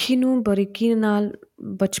ਸਿੱਖੀ ਨੂੰ ਬਰੀਕੀ ਨਾਲ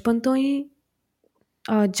ਬਚਪਨ ਤੋਂ ਹੀ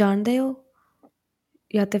ਜਾਣਦੇ ਹੋ,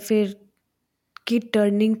 ਜਾਂ ਤਾਂ ਫਿਰ ਕੀ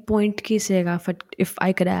ਟਰਨਿੰਗ ਪੁਆਇੰਟ ਕੀ ਸੀਗਾ? ਇਫ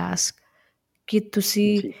ਆਈ ਕੈਡ ਆਸਕ, ਕਿ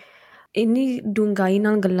ਤੁਸੀਂ ਜੀ ਇੰਨੀ ਡੂੰਘਾਈ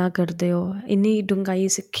ਨਾਲ ਗੱਲਾਂ ਕਰਦੇ ਹੋ, ਇੰਨੀ ਡੂੰਘਾਈ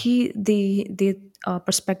ਸਿੱਖੀ ਦੇ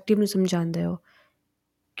ਪਰਸਪੈਕਟਿਵ ਨੂੰ ਸਮਝਾਉਂਦੇ ਹੋ,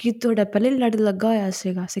 ਕੀ ਤੁਹਾਡਾ ਪਹਿਲੇ ਲੜ ਲੱਗਾ ਹੋਇਆ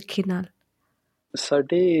ਸੀਗਾ ਸਿੱਖੀ ਨਾਲ?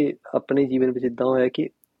 ਸਾਡੇ ਆਪਣੇ ਜੀਵਨ ਵਿੱਚ ਇੱਦਾਂ ਹੋਇਆ ਕਿ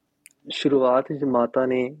ਸ਼ੁਰੂਆਤ ਵਿੱਚ ਮਾਤਾ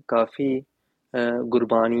ਨੇ ਕਾਫੀ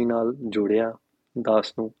ਗੁਰਬਾਣੀ ਨਾਲ ਜੋੜਿਆ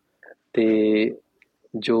ਦਾਸ ਨੂੰ, ਤੇ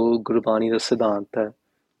ਜੋ ਗੁਰਬਾਣੀ ਦਾ ਸਿਧਾਂਤ ਹੈ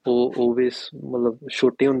ਉਹ ਵੀ ਮਤਲਬ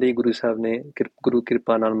ਛੋਟੇ ਹੁੰਦੇ ਹੀ ਗੁਰੂ ਸਾਹਿਬ ਨੇ ਗੁਰੂ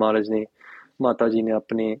ਕਿਰਪਾ ਨਾਲ ਮਹਾਰਾਜ ਨੇ ਮਾਤਾ ਜੀ ਨੇ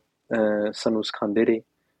ਆਪਣੇ ਸਾਨੂੰ ਸਿਖਾਉਂਦੇ ਰਹੇ।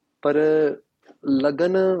 ਪਰ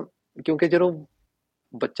ਲਗਨ, ਕਿਉਂਕਿ ਜਦੋਂ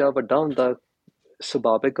ਬੱਚਾ ਵੱਡਾ ਹੁੰਦਾ,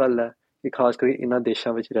 ਸੁਭਾਵਿਕ ਗੱਲ ਹੈ ਕਿ ਖਾਸ ਕਰਕੇ ਇਹਨਾਂ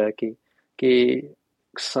ਦੇਸ਼ਾਂ ਵਿੱਚ ਰਹਿ ਕੇ ਕਿ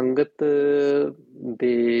ਸੰਗਤ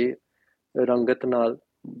ਦੇ ਰੰਗਤ ਨਾਲ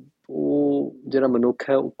ਉਹ ਜਿਹੜਾ ਮਨੁੱਖ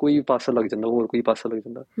ਹੈ ਉਹ ਕੋਈ ਪਾਸਾ ਲੱਗ ਜਾਂਦਾ, ਹੋਰ ਕੋਈ ਪਾਸਾ ਲੱਗ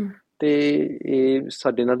ਜਾਂਦਾ। ਤੇ ਇਹ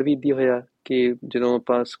ਸਾਡੇ ਨਾਲ ਵੀ ਇੱਦਾਂ ਹੋਇਆ ਕਿ ਜਦੋਂ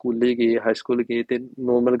ਆਪਾਂ ਸਕੂਲੇ ਗਏ, ਹਾਈ ਸਕੂਲ ਗਏ, ਤੇ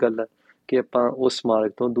ਨੋਰਮਲ ਗੱਲ ਹੈ ਕਿ ਆਪਾਂ ਉਸ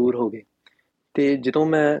ਮਾਰਗ ਤੋਂ ਦੂਰ ਹੋ ਗਏ। ਤੇ ਜਦੋਂ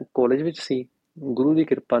ਮੈਂ ਕਾਲਜ ਵਿੱਚ ਸੀ, ਗੁਰੂ ਦੀ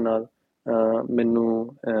ਕਿਰਪਾ ਨਾਲ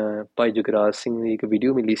ਮੈਨੂੰ ਭਾਈ ਜੁਗਰਾਜ ਸਿੰਘ ਦੀ ਇੱਕ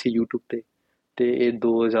ਵੀਡੀਓ ਮਿਲੀ ਸੀ YouTube ਤੇ ਇਹ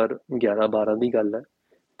 2011-12 ਦੀ ਗੱਲ ਹੈ।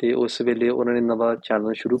 ਤੇ ਉਸ ਵੇਲੇ ਉਹਨਾਂ ਨੇ ਨਵਾਂ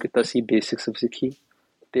ਚੈਨਲ ਸ਼ੁਰੂ ਕੀਤਾ ਸੀ, ਬੇਸਿਕਸ ਆਫ ਸਿੱਖੀ।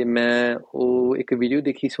 ਤੇ ਮੈਂ ਉਹ ਇੱਕ ਵੀਡੀਓ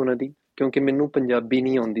ਦੇਖੀ ਸੀ ਉਹਨਾਂ ਦੀ, ਕਿਉਂਕਿ ਮੈਨੂੰ ਪੰਜਾਬੀ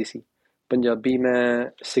ਨਹੀਂ ਆਉਂਦੀ ਸੀ। ਪੰਜਾਬੀ ਮੈਂ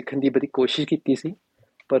ਸਿੱਖਣ ਦੀ ਬੜੀ ਕੋਸ਼ਿਸ਼ ਕੀਤੀ ਸੀ,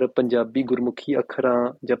 ਪਰ ਪੰਜਾਬੀ ਗੁਰਮੁਖੀ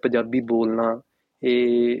ਅੱਖਰਾਂ ਜਾਂ ਪੰਜਾਬੀ ਬੋਲਣਾ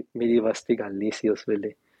ਇਹ ਮੇਰੀ ਵੱਸ ਦੀ ਗੱਲ ਨਹੀਂ ਸੀ ਉਸ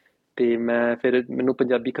ਵੇਲੇ। ਤੇ ਮੈਨੂੰ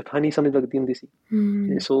ਪੰਜਾਬੀ ਕਥਾ ਨਹੀਂ ਸਮਝ ਲੱਗਦੀ ਹੁੰਦੀ ਸੀ।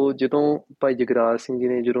 ਤੇ ਸੋ ਜਦੋਂ ਭਾਈ ਜਗਰਾਜ ਸਿੰਘ ਜੀ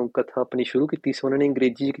ਨੇ ਜਦੋਂ ਕਥਾ ਆਪਣੀ ਸ਼ੁਰੂ ਕੀਤੀ ਸੀ, ਉਹਨਾਂ ਨੇ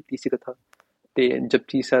ਅੰਗਰੇਜ਼ੀ 'ਚ ਕੀਤੀ ਸੀ ਕਥਾ, ਤੇ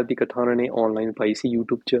ਜਪਜੀ ਸਾਹਿਬ ਦੀ ਕਥਾ ਉਹਨਾਂ ਨੇ ਆਨਲਾਈਨ ਪਾਈ ਸੀ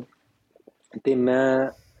YouTube 'ਚ। ਤੇ ਮੈਂ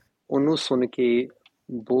ਉਹਨੂੰ ਸੁਣ ਕੇ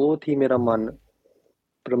ਬਹੁਤ ਹੀ ਮੇਰਾ ਮਨ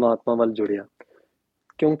ਪ੍ਰਮਾਤਮਾ ਵੱਲ ਜੁੜਿਆ,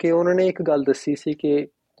 ਕਿਉਂਕਿ ਉਹਨਾਂ ਨੇ ਇੱਕ ਗੱਲ ਦੱਸੀ ਸੀ ਕਿ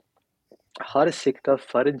ਹਰ ਸਿੱਖ ਦਾ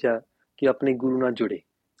ਫਰਜ਼ ਹੈ ਕਿ ਆਪਣੇ ਗੁਰੂ ਨਾਲ ਜੁੜੇ।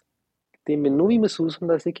 ਤੇ ਮੈਨੂੰ ਵੀ ਮਹਿਸੂਸ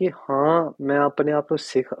ਹੁੰਦਾ ਸੀ ਕਿ ਹਾਂ, ਮੈਂ ਆਪਣੇ ਆਪ ਨੂੰ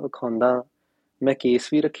ਸਿੱਖ ਅਖਾਉਂਦਾ, ਮੈਂ ਕੇਸ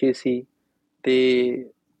ਵੀ ਰੱਖੇ ਸੀ, ਤੇ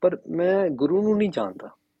ਪਰ ਮੈਂ ਗੁਰੂ ਨੂੰ ਨਹੀਂ ਜਾਣਦਾ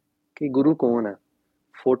ਕਿ ਗੁਰੂ ਕੌਣ ਹੈ।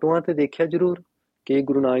 ਫੋਟੋਆਂ ਤੇ ਦੇਖਿਆ ਜ਼ਰੂਰ ਕਿ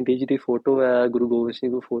ਗੁਰੂ ਨਾਨਕ ਦੇਵ ਜੀ ਦੀ ਫੋਟੋ ਹੈ, ਗੁਰੂ ਗੋਬਿੰਦ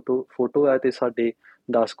ਸਿੰਘ ਦੀ ਫੋਟੋ ਹੈ, ਤੇ ਸਾਡੇ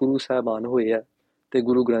 10 ਗੁਰੂ ਸਾਹਿਬਾਨ ਹੋਏ ਆ, ਤੇ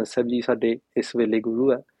ਗੁਰੂ ਗ੍ਰੰਥ ਸਾਹਿਬ ਜੀ ਸਾਡੇ ਇਸ ਵੇਲੇ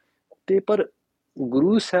ਗੁਰੂ ਹੈ। ਤੇ ਪਰ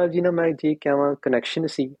ਗੁਰੂ ਸਾਹਿਬ ਜੀ ਨਾਲ ਮੈਂ ਜੇ ਕਹਾਂ ਕਨੈਕਸ਼ਨ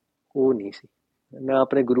ਸੀ, ਉਹ ਨਹੀਂ ਸੀ। ਮੈਂ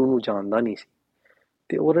ਆਪਣੇ ਗੁਰੂ ਨੂੰ ਜਾਣਦਾ ਨਹੀਂ ਸੀ।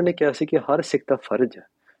 ਤੇ ਉਹਨਾਂ ਨੇ ਕਿਹਾ ਸੀ ਕਿ ਹਰ ਸਿੱਖ ਦਾ ਫਰਜ਼ ਹੈ।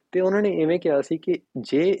 ਤੇ ਉਹਨਾਂ ਨੇ ਇਵੇਂ ਕਿਹਾ ਸੀ ਕਿ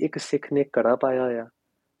ਜੇ ਇੱਕ ਸਿੱਖ ਨੇ ਕੜਾ ਪਾਇਆ ਹੋਇਆ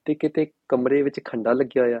ਤੇ ਕਿਤੇ ਕਮਰੇ ਵਿੱਚ ਖੰਡਾ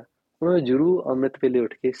ਲੱਗਿਆ ਹੋਇਆ, ਉਹਨੂੰ ਜ਼ਰੂਰ ਅੰਮ੍ਰਿਤ ਵੇਲੇ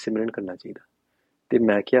ਉੱਠ ਕੇ ਸਿਮਰਨ ਕਰਨਾ ਚਾਹੀਦਾ। ਤੇ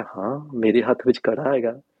ਮੈਂ ਕਿਹਾ ਹਾਂ, ਮੇਰੇ ਹੱਥ ਵਿੱਚ ਕੜਾ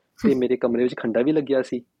ਹੈਗਾ ਤੇ ਮੇਰੇ ਕਮਰੇ ਵਿੱਚ ਖੰਡਾ ਵੀ ਲੱਗਿਆ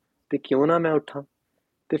ਸੀ, ਤੇ ਕਿਉਂ ਨਾ ਮੈਂ ਉੱਠਾਂ।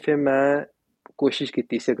 ਤੇ ਫਿਰ ਮੈਂ ਕੋਸ਼ਿਸ਼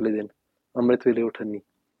ਕੀਤੀ ਸੀ ਅਗਲੇ ਦਿਨ ਅੰਮ੍ਰਿਤ ਵੇਲੇ ਉੱਠਣ ਦੀ।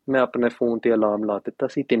 ਮੈਂ ਆਪਣੇ ਫੋਨ ਤੇ ਅਲਾਰਮ ਲਾ ਦਿੱਤਾ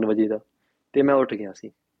ਸੀ 3 ਵਜੇ ਦਾ, ਤੇ ਮੈਂ ਉੱਠ ਗਿਆ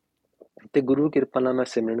ਸੀ। ਤੇ ਗੁਰੂ ਕਿਰਪਾ ਨਾਲ ਮੈਂ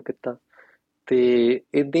ਸਿਮਰਨ ਕੀਤਾ, ਤੇ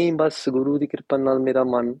ਏਦਾਂ ਹੀ ਬਸ ਗੁਰੂ ਦੀ ਕਿਰਪਾ ਨਾਲ ਮੇਰਾ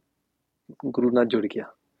ਮਨ ਗੁਰੂ ਨਾਲ ਜੁੜ ਗਿਆ।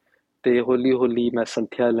 ਤੇ ਹੌਲੀ ਹੌਲੀ ਮੈਂ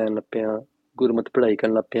ਸੰਥਿਆ ਲੈਣ ਲੱਗ ਪਿਆ, ਗੁਰਮਤਿ ਪੜ੍ਹਾਈ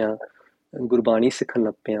ਕਰਨ ਲੱਗ ਪਿਆ, ਗੁਰਬਾਣੀ ਸਿੱਖਣ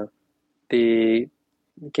ਲੱਗ ਪਿਆ। ਤੇ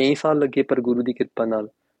ਕਈ ਸਾਲ ਲੱਗੇ, ਪਰ ਗੁਰੂ ਦੀ ਕਿਰਪਾ ਨਾਲ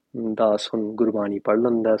ਦਾਸ ਹੁਣ ਗੁਰਬਾਣੀ ਪੜ੍ਹ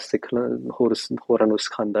ਲੈਂਦਾ, ਹੋਰਾਂ ਨੂੰ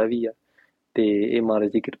ਸਿਖਾਉਂਦਾ ਵੀ ਆ। ਤੇ ਇਹ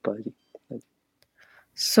ਮਹਾਰਾਜ ਦੀ ਕਿਰਪਾ ਜੀ।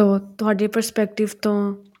 ਸੋ ਤੁਹਾਡੇ ਪਰਸਪੈਕਟਿਵ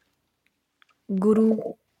ਤੋਂ ਗੁਰੂ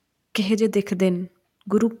ਕਿਹੋ ਜਿਹੇ ਦਿਖਦੇ ਨੇ?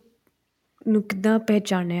 ਗੁਰੂ ਨੂੰ ਕਿੱਦਾਂ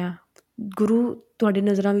ਪਹਿਚਾਣਿਆ? ਗੁਰੂ ਤੁਹਾਡੀ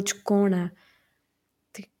ਨਜ਼ਰਾਂ ਵਿੱਚ ਕੌਣ ਹੈ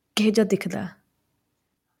ਤੇ ਕਿਹੋ ਜਿਹਾ ਦਿਖਦਾ?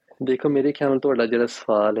 ਦੇਖੋ, ਮੇਰੇ ਖਿਆਲ ਨਾਲ ਤੁਹਾਡਾ ਜਿਹੜਾ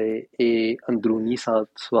ਸਵਾਲ ਹੈ ਇਹ ਅੰਦਰੂਨੀ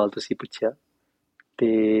ਸਵਾਲ ਤੁਸੀਂ ਪੁੱਛਿਆ।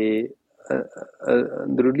 ਤੇ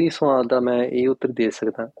ਅੰਦਰੂਨੀ ਸਵਾਲ ਦਾ ਮੈਂ ਇਹ ਉੱਤਰ ਦੇ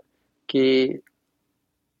ਸਕਦਾ ਕਿ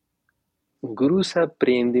ਗੁਰੂ ਸਾਹਿਬ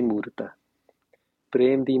ਪ੍ਰੇਮ ਦੀ ਮੂਰਤ ਹੈ,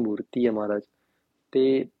 ਪ੍ਰੇਮ ਦੀ ਮੂਰਤੀ ਹੈ ਮਹਾਰਾਜ।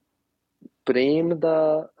 ਤੇ ਪ੍ਰੇਮ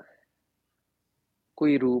ਦਾ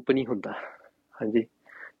ਕੋਈ ਰੂਪ ਨਹੀਂ ਹੁੰਦਾ। ਹਾਂਜੀ,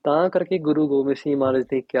 ਤਾਂ ਕਰਕੇ ਗੁਰੂ ਗੋਬਿੰਦ ਸਿੰਘ ਮਹਾਰਾਜ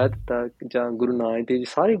ਨੇ ਕਹਿ ਦਿੱਤਾ, ਜਾਂ ਗੁਰੂ ਨਾਨਕ ਦੇਵ ਜੀ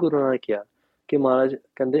ਸਾਰੇ ਗੁਰੂਆਂ ਨੇ ਕਿਹਾ ਕਿ ਮਹਾਰਾਜ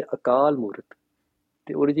ਕਹਿੰਦੇ ਅਕਾਲ ਮੂਰਤ।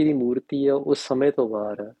 ਤੇ ਉਹਦੀ ਜਿਹੜੀ ਮੂਰਤੀ ਹੈ ਉਹ ਸਮੇਂ ਤੋਂ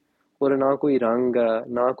ਬਾਹਰ ਹੈ। ਉਹਦਾ ਨਾ ਕੋਈ ਰੰਗ ਹੈ,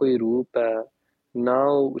 ਨਾ ਕੋਈ ਰੂਪ ਹੈ, ਨਾ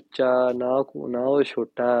ਉਹ ਉੱਚਾ, ਨਾ ਉਹ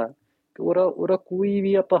ਛੋਟਾ। ਤੇ ਉਹਦਾ ਕੋਈ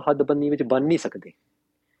ਵੀ ਆਪਾਂ ਹੱਦਬੰਦੀ ਵਿੱਚ ਬੰਨ੍ਹ ਨਹੀਂ ਸਕਦੇ।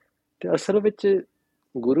 ਤੇ ਅਸਲ ਵਿੱਚ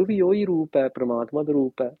ਗੁਰੂ ਵੀ ਉਹੀ ਰੂਪ ਹੈ, ਪ੍ਰਮਾਤਮਾ ਦਾ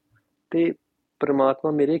ਰੂਪ ਹੈ। ਤੇ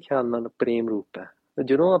ਪ੍ਰਮਾਤਮਾ ਮੇਰੇ ਖਿਆਲ ਨਾਲ ਪ੍ਰੇਮ ਰੂਪ ਹੈ।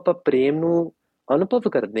 ਜਦੋਂ ਆਪਾਂ ਪ੍ਰੇਮ ਨੂੰ ਅਨੁਭਵ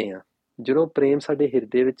ਕਰਦੇ ਹਾਂ, ਜਦੋਂ ਪ੍ਰੇਮ ਸਾਡੇ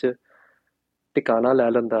ਹਿਰਦੇ ਵਿੱਚ ਟਿਕਾਣਾ ਲੈ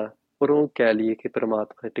ਲੈਂਦਾ, ਔਰ ਉਹ ਕਹਿ ਲਈਏ ਕਿ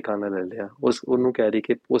ਪ੍ਰਮਾਤਮਾ ਨੇ ਟਿਕਾਣਾ ਲੈ ਲਿਆ, ਉਹਨੂੰ ਕਹਿ ਲਈਏ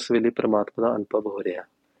ਕਿ ਉਸ ਵੇਲੇ ਪ੍ਰਮਾਤਮਾ ਦਾ ਅਨੁਭਵ ਹੋ ਰਿਹਾ।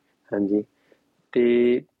 ਹਾਂਜੀ,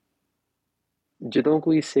 ਤੇ ਜਦੋਂ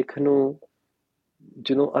ਕੋਈ ਸਿੱਖ ਨੂੰ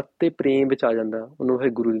ਜਦੋਂ ਅਤਿ ਪ੍ਰੇਮ ਵਿੱਚ ਆ ਜਾਂਦਾ, ਉਹਨੂੰ ਫਿਰ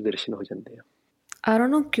ਗੁਰੂ ਦੇ ਦਰਸ਼ਨ ਹੋ ਜਾਂਦੇ ਆ। ਆਈ ਡੋਂਟ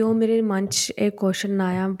ਨੋ ਕਿਉਂ ਮੇਰੇ ਮਨ 'ਚ ਇਹ ਕੁਐਸਚਨ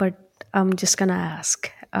ਆਇਆ, ਬਟ ਆਮ ਜਸਟ ਗੋਨਾ ਆਸਕ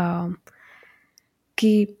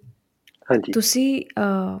ਕਿ ਹਾਂਜੀ, ਤੁਸੀਂ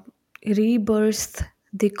ਰੀਬਰਥ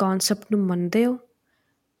ਦੇ ਕੌਨਸੈਪਟ ਨੂੰ ਮੰਨਦੇ ਹੋ?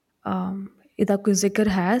 ਇਹਦਾ ਕੋਈ ਜ਼ਿਕਰ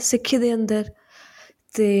ਹੈ ਸਿੱਖੀ ਦੇ ਅੰਦਰ?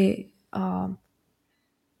 ਤੇ um,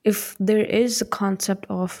 if there is a concept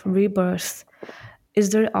of rebirth,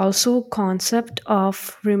 is there also a concept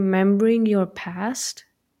of remembering your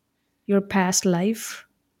past life?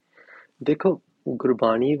 ਦੇਖੋ,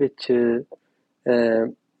 ਗੁਰਬਾਣੀ ਵਿੱਚ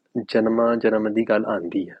ਜਨਮ ਦੀ ਗੱਲ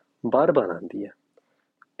ਆਉਂਦੀ ਹੈ, ਬਾਰ-ਬਾਰ ਆਉਂਦੀ ਹੈ।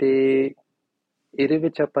 ਤੇ ਇਹਦੇ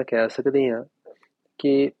ਵਿੱਚ ਆਪਾਂ ਕਹਿ ਸਕਦੇ ਹਾਂ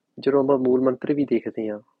ਕਿ ਜਦੋਂ ਆਪਾਂ ਮੂਲ ਮੰਤਰ ਵੀ ਦੇਖਦੇ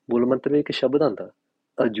ਹਾਂ, ਮੂਲ ਮੰਤਰ ਵਿੱਚ ਇੱਕ ਸ਼ਬਦ ਆਉਂਦਾ,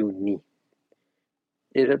 ਅਜੂਨੀ।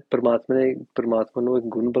 ਇਹ ਪਰਮਾਤਮਾ ਨੂੰ ਇੱਕ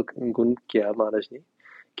ਗੁਣ ਕਿਹਾ ਮਹਾਰਾਜ ਨੇ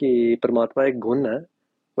ਕਿ ਪਰਮਾਤਮਾ ਇੱਕ ਗੁਣ ਹੈ,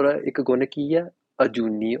 ਔਰ ਇੱਕ ਗੁਣ ਕੀ ਹੈ?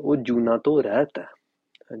 ਅਜੂਨੀ, ਉਹ ਜੂਨਾਂ ਤੋਂ ਰਹਿਤ ਹੈ।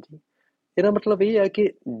 ਹਾਂਜੀ, ਇਹਦਾ ਮਤਲਬ ਇਹ ਹੈ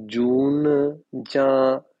ਕਿ ਜੂਨ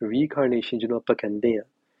ਜਾਂ ਰੀਇਨਕਾਰਨੇਸ਼ਨ ਜਿਹਨੂੰ ਆਪਾਂ ਕਹਿੰਦੇ ਹਾਂ,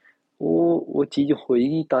 ਉਹ ਚੀਜ਼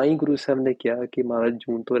ਹੋਏਗੀ ਤਾਂ ਹੀ ਗੁਰੂ ਸਾਹਿਬ ਨੇ ਕਿਹਾ ਕਿ ਮਹਾਰਾਜ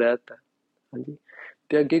ਜੂਨ ਤੋਂ ਰਹਿਤ ਹੈ। ਹਾਂਜੀ,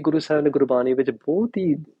 ਤੇ ਅੱਗੇ ਗੁਰੂ ਸਾਹਿਬ ਨੇ ਗੁਰਬਾਣੀ ਵਿੱਚ ਬਹੁਤ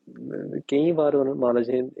ਹੀ ਕਈ ਵਾਰ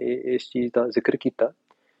ਮਹਾਰਾਜ ਨੇ ਇਸ ਚੀਜ਼ ਦਾ ਜ਼ਿਕਰ ਕੀਤਾ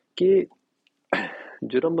ਕਿ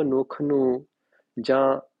ਜਦੋਂ ਮਨੁੱਖ ਨੂੰ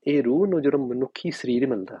ਜਾਂ ਇਹ ਰੂਹ ਨੂੰ ਜਦੋਂ ਮਨੁੱਖੀ ਸਰੀਰ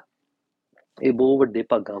ਮਿਲਦਾ, ਇਹ ਬਹੁਤ ਵੱਡੇ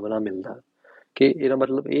ਭਾਗਾਂ ਵਾਲਾ ਮਿਲਦਾ। ਕਿ ਇਹਦਾ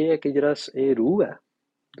ਮਤਲਬ ਇਹ ਹੈ ਕਿ ਜਿਹੜਾ ਇਹ ਰੂਹ ਹੈ,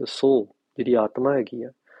 ਸੋ ਜਿਹੜੀ ਆਤਮਾ ਹੈਗੀ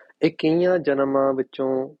ਆ, ਇਹ ਕਈਆਂ ਜਨਮਾਂ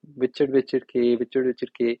ਵਿੱਚੋਂ ਵਿਚਰ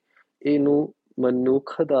ਕੇ ਇਹਨੂੰ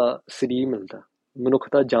ਮਨੁੱਖ ਦਾ ਸਰੀਰ ਮਿਲਦਾ, ਮਨੁੱਖ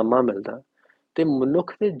ਦਾ ਜਾਮਾ ਮਿਲਦਾ, ਤੇ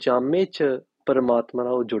ਮਨੁੱਖ ਦੇ ਜਾਮੇ 'ਚ ਪਰਮਾਤਮਾ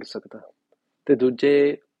ਨਾਲ ਉਹ ਜੁੜ ਸਕਦਾ। ਤੇ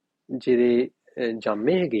ਦੂਜੇ ਜਿਹੜੇ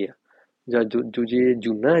ਜਾਮੇ ਹੈਗੇ ਆ ਜਾਂ ਦੂਜੇ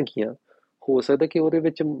ਜੂਨਾਂ ਹੈਗੀਆਂ, ਹੋ ਸਕਦਾ ਕਿ ਉਹਦੇ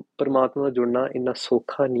ਵਿੱਚ ਪਰਮਾਤਮਾ ਨਾਲ ਜੁੜਨਾ ਇੰਨਾ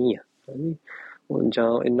ਸੌਖਾ ਨਹੀਂ ਆ,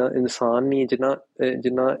 ਜਾਂ ਇੰਨਾ ਇਨਸਾਨ ਨਹੀਂ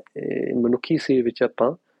ਜਿੰਨਾ ਮਨੁੱਖੀ ਸਰੀਰ ਵਿੱਚ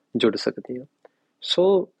ਆਪਾਂ ਜੁੜ ਸਕਦੇ ਹਾਂ।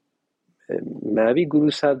 ਸੋ ਮੈਂ ਵੀ ਗੁਰੂ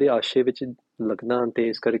ਸਾਹਿਬ ਦੇ ਆਸ਼ੇ ਵਿੱਚ ਲੱਗਦਾ, ਤੇ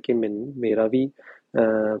ਇਸ ਕਰਕੇ ਮੇਰਾ ਵੀ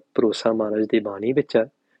ਭਰੋਸਾ ਮਹਾਰਾਜ ਦੀ ਬਾਣੀ ਵਿੱਚ ਹੈ।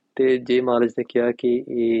 ਤੇ ਜੇ ਮਹਾਰਾਜ ਨੇ ਕਿਹਾ ਕਿ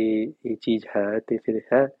ਇਹ ਚੀਜ਼ ਹੈ ਤੇ ਫਿਰ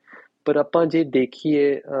ਹੈ। ਪਰ ਆਪਾਂ ਜੇ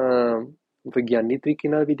ਦੇਖੀਏ ਵਿਗਿਆਨੀ ਤਰੀਕੇ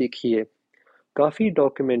ਨਾਲ ਵੀ ਦੇਖੀਏ, ਕਾਫੀ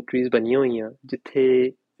ਡਾਕੂਮੈਂਟਰੀਜ਼ ਬਣੀਆਂ ਹੋਈਆਂ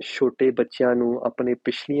ਜਿੱਥੇ ਛੋਟੇ ਬੱਚਿਆਂ ਨੂੰ ਆਪਣੇ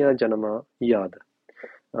ਪਿਛਲੀਆਂ ਜਨਮਾਂ ਯਾਦ।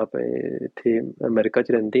 ਆਪਾਂ ਇੱਥੇ ਅਮਰੀਕਾ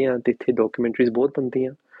 'ਚ ਰਹਿੰਦੇ ਹਾਂ ਤੇ ਇੱਥੇ ਡਾਕੂਮੈਂਟਰੀਜ਼ ਬਹੁਤ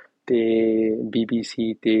ਬਣਦੀਆਂ, ਤੇ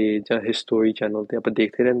BBC ਤੇ ਜਾਂ ਹਿਸਟੋਰੀ ਚੈਨਲ ਤੇ ਆਪਾਂ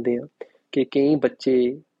ਦੇਖਦੇ ਰਹਿੰਦੇ ਹਾਂ ਕਿ ਕਈ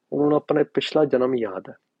ਬੱਚੇ, ਉਹਨਾਂ ਨੂੰ ਆਪਣਾ ਪਿਛਲਾ ਜਨਮ ਯਾਦ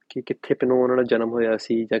ਹੈ ਕਿ ਕਿੱਥੇ ਪਹਿਲੋਂ ਉਹਨਾਂ ਦਾ ਜਨਮ ਹੋਇਆ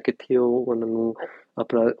ਸੀ, ਜਾਂ ਕਿੱਥੇ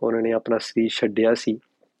ਉਹਨਾਂ ਨੇ ਆਪਣਾ ਸਰੀਰ ਛੱਡਿਆ ਸੀ।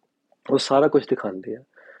 ਉਹ ਸਾਰਾ ਕੁਝ ਦਿਖਾਉਂਦੇ ਆ।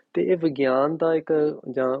 ਤੇ ਇਹ ਵਿਗਿਆਨ ਦਾ ਇੱਕ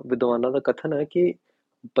ਜਾਂ ਵਿਦਵਾਨਾਂ ਦਾ ਕਥਨ ਹੈ ਕਿ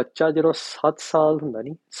ਬੱਚਾ ਜਦੋਂ 7 ਸਾਲ ਹੁੰਦਾ,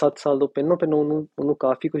 ਨਹੀਂ 7 ਸਾਲ ਤੋਂ ਪਹਿਲੋਂ ਉਹਨੂੰ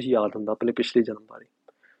ਕਾਫੀ ਕੁਝ ਯਾਦ ਹੁੰਦਾ ਆਪਣੇ ਪਿਛਲੇ ਜਨਮ ਬਾਰੇ।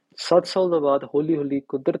 7 ਸਾਲ ਤੋਂ ਬਾਅਦ ਹੌਲੀ ਹੌਲੀ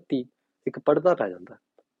ਕੁਦਰਤੀ ਇੱਕ ਪੜਦਾ ਪੈ ਜਾਂਦਾ,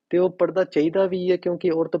 ਤੇ ਉਹ ਪੜਦਾ ਚਾਹੀਦਾ ਵੀ ਹੈ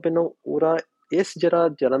ਕਿਉਂਕਿ ਉਹ ਤੋਂ ਪਹਿਲਾਂ ਉਹਦਾ ਇਸ ਜਿਹੜਾ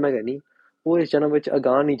ਜਨਮ ਹੈਗਾ ਨਹੀਂ, ਉਹ ਇਸ ਜਨਮ ਵਿੱਚ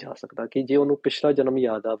ਅਗਾਂਹ ਨਹੀਂ ਜਾ ਸਕਦਾ। ਕਿ ਜੇ ਉਹਨੂੰ ਪਿਛਲਾ ਜਨਮ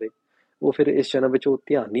ਯਾਦ ਆਵੇ, ਉਹ ਫਿਰ ਇਸ ਜਨਮ ਵਿੱਚ ਉਹ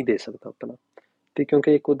ਧਿਆਨ ਨਹੀਂ ਦੇ ਸਕਦਾ ਆਪਣਾ। ਤੇ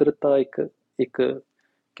ਕਿਉਂਕਿ ਇਹ ਕੁਦਰਤ ਦਾ ਇੱਕ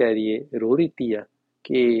ਕਹਿ ਲਈਏ ਰੋਹ ਰੀਤੀ ਆ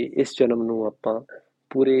ਕਿ ਇਸ ਜਨਮ ਨੂੰ ਆਪਾਂ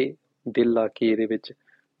ਪੂਰੇ ਦਿਲ ਲਾ ਕੇ ਇਹਦੇ ਵਿੱਚ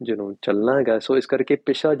ਜਦੋਂ ਚੱਲਣਾ ਹੈਗਾ। ਸੋ ਇਸ ਕਰਕੇ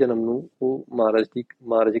ਪਿਛਲਾ ਜਨਮ ਨੂੰ ਉਹ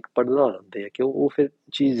ਮਹਾਰਾਜ ਇੱਕ ਪੜਦਾ ਲਾਉਂਦੇ ਆ ਕਿ ਉਹ ਫਿਰ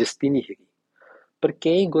ਚੀਜ਼ ਦਿਸਦੀ ਨਹੀਂ ਹੈਗੀ। ਪਰ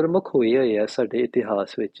ਕਈ ਗੁਰਮੁਖ ਹੋਏ ਆ ਸਾਡੇ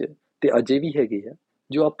ਇਤਿਹਾਸ ਵਿੱਚ, ਤੇ ਅਜੇ ਵੀ ਹੈਗੇ ਆ,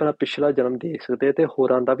 ਜੋ ਆਪਣਾ ਪਿਛਲਾ ਜਨਮ ਦੇਖ ਸਕਦੇ ਆ ਤੇ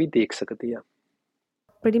ਹੋਰਾਂ ਦਾ ਵੀ ਦੇਖ ਸਕਦੇ ਆ।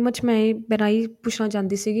 ਬੜੀ ਮਚ ਮੈਂ ਹੀ ਪੁੱਛਣਾ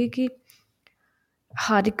ਚਾਹੁੰਦੀ ਸੀਗੀ ਕਿ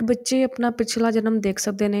ਹਰ ਇੱਕ ਬੱਚੇ ਆਪਣਾ ਪਿਛਲਾ ਜਨਮ ਦੇਖ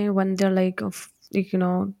ਸਕਦੇ ਨੇ ਵਨ ਦੇ like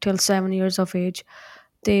till 7 years of age,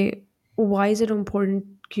 ਤੇ ਵਾਈ ਇਜ਼ ਇਟ ਇੰਪੋਰਟੈਂਟ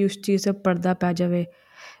ਕਿ ਉਸ ਚੀਜ਼ 'ਤੇ ਪਰਦਾ ਪੈ ਜਾਵੇ?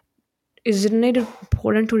 Isn't it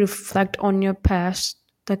important to reflect on your past,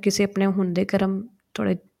 ਤਾਂ ਕਿਸੇ ਆਪਣੇ ਹੁੰਦੇ ਕਰਮ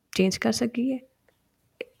ਥੋੜ੍ਹੇ ਚੇਂਜ ਕਰ ਸਕੀਏ?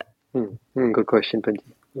 ਗੁੱਡ ਕੁਐਸਚਨ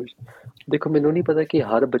ਭਾਜੀ। ਦੇਖੋ, ਮੈਨੂੰ ਨਹੀਂ ਪਤਾ ਕਿ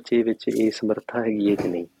ਹਰ ਬੱਚੇ ਵਿੱਚ ਇਹ ਸਮਰੱਥਾ ਹੈਗੀ ਹੈ ਕਿ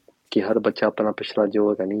ਨਹੀਂ, ਕਿ ਹਰ ਬੱਚਾ ਆਪਣਾ ਪਿਛਲਾ ਜੋ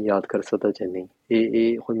ਹੈਗਾ ਨਹੀਂ ਯਾਦ ਕਰ ਸਕਦਾ ਜਾਂ ਨਹੀਂ।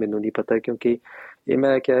 ਇਹ ਹੁਣ ਮੈਨੂੰ ਨਹੀਂ ਪਤਾ, ਕਿਉਂਕਿ ਇਹ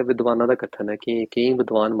ਮੈਂ ਕਿਹਾ ਵਿਦਵਾਨਾਂ ਦਾ ਕਥਨ ਹੈ ਕਿ ਕਈ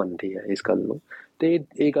ਵਿਦਵਾਨ ਮੰਨਦੇ ਆ ਇਸ ਗੱਲ ਨੂੰ, ਤੇ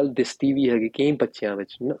ਇਹ ਗੱਲ ਦਿਸਦੀ ਵੀ ਹੈਗੀ ਕਈ ਬੱਚਿਆਂ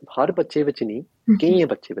ਵਿੱਚ, ਹਰ ਬੱਚੇ ਵਿੱਚ ਨਹੀਂ, ਕਈ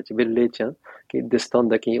ਬੱਚੇ ਵਿੱਚ ਵਿਰਲੇ 'ਚ ਕਿ ਦਿਸਦਾ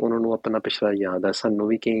ਹੁੰਦਾ ਕਿ ਉਹਨਾਂ ਨੂੰ ਆਪਣਾ ਪਿਛਲਾ ਯਾਦ ਆ। ਸਾਨੂੰ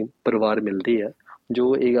ਵੀ ਕਈ ਪਰਿਵਾਰ ਮਿਲਦੇ ਆ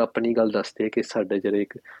ਜੋ ਇਹ ਆਪਣੀ ਗੱਲ ਦੱਸਦੇ ਆ ਕਿ ਸਾਡੇ ਜਿਹੜੇ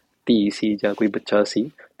ਇੱਕ ਧੀ ਸੀ ਜਾਂ ਕੋਈ ਬੱਚਾ ਸੀ,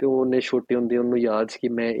 ਤੇ ਉਹਨੇ ਛੋਟੇ ਹੁੰਦੇ ਉਹਨੂੰ ਯਾਦ ਸੀ ਕਿ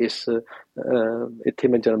ਮੈਂ ਇੱਥੇ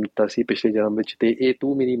ਮੈਂ ਜਨਮ ਲਿੱਤਾ ਸੀ ਪਿਛਲੇ ਜਨਮ ਵਿੱਚ, ਤੇ ਇਹ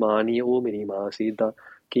ਤੂੰ ਮੇਰੀ ਮਾਂ ਨਹੀਂ, ਉਹ ਮੇਰੀ ਮਾਂ ਸੀ। ਇੱਦਾਂ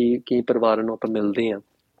ਕਈ ਪਰਿਵਾਰਾਂ ਨੂੰ ਆਪਾਂ ਮਿਲਦੇ ਹਾਂ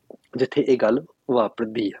ਜਿੱਥੇ ਇਹ ਗੱਲ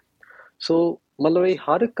ਵਾਪਰਦੀ ਆ। ਸੋ ਮਤਲਬ ਇਹ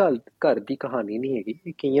ਹਰ ਘਰ ਦੀ ਕਹਾਣੀ ਨਹੀਂ ਹੈਗੀ,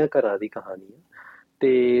 ਇਹ ਕਈਆਂ ਘਰਾਂ ਦੀ ਕਹਾਣੀ ਆ।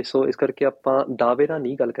 ਤੇ ਸੋ ਇਸ ਕਰਕੇ ਆਪਾਂ ਦਾਅਵੇ ਨਾਲ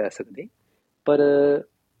ਨਹੀਂ ਗੱਲ ਕਹਿ ਸਕਦੇ। ਪਰ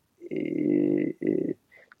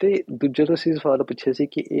ਤੇ ਦੂਜਾ ਤੁਸੀਂ ਸਵਾਲ ਪੁੱਛਿਆ ਸੀ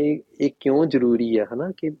ਕਿ ਇਹ ਕਿਉਂ ਜ਼ਰੂਰੀ ਹੈ,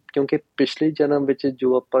 ਹਨਾ? ਕਿ ਕਿਉਂਕਿ ਪਿਛਲੇ ਜਨਮ ਵਿੱਚ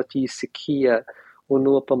ਜੋ ਆਪਾਂ ਚੀਜ਼ ਸਿੱਖੀ ਹੈ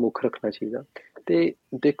ਉਹਨੂੰ ਆਪਾਂ ਮੁੱਖ ਰੱਖਣਾ ਚਾਹੀਦਾ। ਤੇ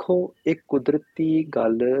ਦੇਖੋ, ਇਹ ਕੁਦਰਤੀ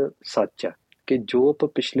ਗੱਲ ਸੱਚ ਹੈ ਕਿ ਜੋ ਆਪਾਂ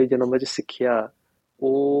ਪਿਛਲੇ ਜਨਮ ਵਿੱਚ ਸਿੱਖਿਆ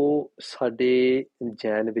ਉਹ ਸਾਡੇ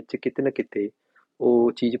ਜੈਨ ਵਿੱਚ ਕਿਤੇ ਨਾ ਕਿਤੇ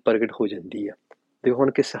ਉਹ ਚੀਜ਼ ਪ੍ਰਗਟ ਹੋ ਜਾਂਦੀ ਆ। ਤੇ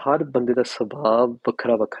ਹੁਣ ਹਰ ਬੰਦੇ ਦਾ ਸੁਭਾਅ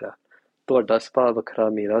ਵੱਖਰਾ ਵੱਖਰਾ, ਤੁਹਾਡਾ ਸੁਭਾਅ ਵੱਖਰਾ,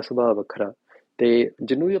 ਮੇਰਾ ਸੁਭਾਅ ਵੱਖਰਾ, ਤੇ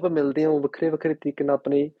ਜਿਹਨੂੰ ਵੀ ਆਪਾਂ ਮਿਲਦੇ ਹਾਂ ਉਹ ਵੱਖਰੇ ਵੱਖਰੇ ਤਰੀਕੇ ਨਾਲ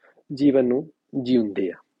ਆਪਣੇ ਜੀਵਨ ਨੂੰ ਜਿਉਂਦੇ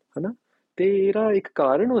ਆ, ਹਨਾ। ਤੇ ਇਹਦਾ ਇੱਕ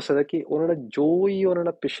ਕਾਰਨ ਹੋ ਸਕਦਾ ਕਿ ਉਹਨਾਂ ਦਾ ਜੋ ਹੀ ਉਹਨਾਂ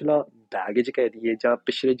ਦਾ ਪਿਛਲਾ ਬੈਗੇਜ ਕਹਿ ਦਈਏ, ਜਾਂ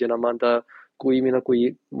ਪਿਛਲੇ ਜਨਮਾਂ ਦਾ ਕੋਈ ਵੀ ਨਾ ਕੋਈ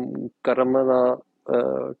ਕਰਮ ਦਾ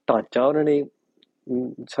ਢਾਂਚਾ ਉਹਨਾਂ ਨੇ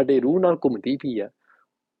ਸਾਡੇ ਰੂਹ ਨਾਲ ਘੁੰਮਦੀ ਪਈ ਆ,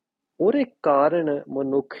 ਉਹਦੇ ਕਾਰਨ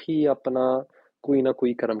ਮਨੁੱਖ ਹੀ ਆਪਣਾ ਕੋਈ ਨਾ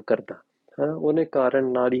ਕੋਈ ਕਰਮ ਕਰਦਾ, ਹਾਂ। ਉਹਦੇ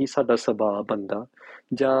ਕਾਰਨ ਨਾਲ ਹੀ ਸਾਡਾ ਸੁਭਾਅ ਬਣਦਾ,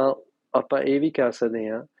 ਜਾਂ ਆਪਾਂ ਇਹ ਵੀ ਕਹਿ ਸਕਦੇ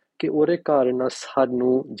ਹਾਂ ਕਿ ਉਹਦੇ ਕਾਰਨ ਨਾਲ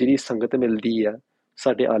ਸਾਨੂੰ ਜਿਹੜੀ ਸੰਗਤ ਮਿਲਦੀ ਆ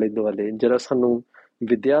ਸਾਡੇ ਆਲੇ ਦੁਆਲੇ, ਜਿਹੜਾ ਸਾਨੂੰ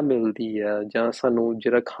ਵਿੱਦਿਆ ਮਿਲਦੀ ਆ, ਜਾਂ ਸਾਨੂੰ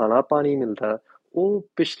ਜਿਹੜਾ ਖਾਣਾ ਪਾਣੀ ਮਿਲਦਾ, ਉਹ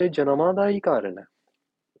ਪਿਛਲੇ ਜਨਮਾਂ ਦਾ ਹੀ ਕਾਰਨ ਹੈ।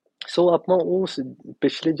 ਸੋ ਆਪਾਂ ਉਸ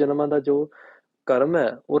ਪਿਛਲੇ ਜਨਮਾਂ ਦਾ ਜੋ ਕਰਮ ਹੈ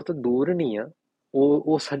ਉਹ ਤਾਂ ਦੂਰ ਨਹੀਂ ਆ,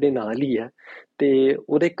 ਉਹ ਸਾਡੇ ਨਾਲ ਹੀ ਹੈ। ਤੇ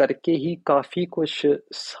ਉਹਦੇ ਕਰਕੇ ਹੀ ਕਾਫੀ ਕੁਛ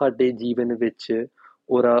ਸਾਡੇ ਜੀਵਨ ਵਿੱਚ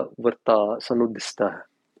ਉਹਦਾ ਵਰਤਾਅ ਸਾਨੂੰ ਦਿਸਦਾ ਹੈ,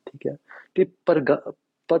 ਠੀਕ ਹੈ। ਤੇ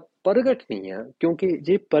ਪ੍ਰਗਟ ਨਹੀਂ ਆ, ਕਿਉਂਕਿ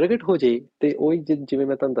ਜੇ ਪ੍ਰਗਟ ਹੋ ਜੇ ਤੇ ਉਹੀ ਜਿਵੇਂ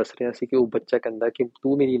ਮੈਂ ਤੁਹਾਨੂੰ ਦੱਸ ਰਿਹਾ ਸੀ ਕਿ ਉਹ ਬੱਚਾ ਕਹਿੰਦਾ ਕਿ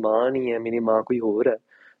ਤੂੰ ਮੇਰੀ ਮਾਂ ਨਹੀਂ ਹੈ, ਮੇਰੀ ਮਾਂ ਕੋਈ ਹੋਰ ਹੈ,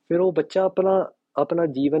 ਫਿਰ ਉਹ ਬੱਚਾ ਆਪਣਾ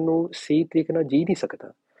ਜੀਵਨ ਨੂੰ ਸਹੀ ਤਰੀਕੇ ਨਾਲ ਜੀ ਨਹੀਂ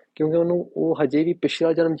ਸਕਦਾ, ਕਿਉਂਕਿ ਉਹਨੂੰ ਉਹ ਹਜੇ ਵੀ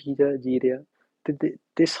ਪਿਛਲਾ ਜਨਮ ਜੀ ਰਿਹਾ।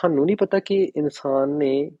 ਤੇ ਸਾਨੂੰ ਨਹੀਂ ਪਤਾ ਕਿ ਇਨਸਾਨ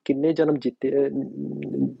ਨੇ ਕਿੰਨੇ ਜਨਮ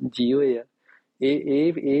ਜੀ ਹੋਏ ਆ।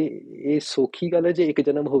 ਇਹ ਸੌਖੀ ਗੱਲ ਹੈ ਜੇ ਇੱਕ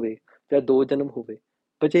ਜਨਮ ਹੋਵੇ ਜਾਂ ਦੋ ਜਨਮ ਹੋਵੇ,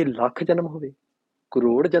 ਪਰ ਜੇ ਲੱਖ ਜਨਮ ਹੋਵੇ,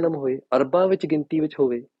 ਕਰੋੜ ਜਨਮ ਹੋਏ, ਅਰਬਾਂ ਵਿੱਚ ਗਿਣਤੀ ਵਿੱਚ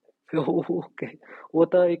ਹੋਵੇ, ਫਿਰ ਉਹ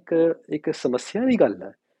ਤਾਂ ਇੱਕ ਸਮੱਸਿਆ ਦੀ ਗੱਲ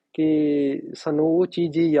ਹੈ ਕਿ ਸਾਨੂੰ ਉਹ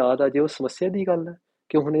ਚੀਜ਼ ਯਾਦ ਆ ਜੇ, ਉਹ ਸਮੱਸਿਆ ਦੀ ਗੱਲ ਹੈ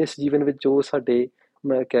ਕਿ ਹੁਣ ਇਸ ਜੀਵਨ ਵਿੱਚ ਜੋ ਸਾਡੇ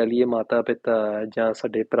ਮੈਂ ਕਹਿ ਲਈਏ ਮਾਤਾ ਪਿਤਾ ਜਾਂ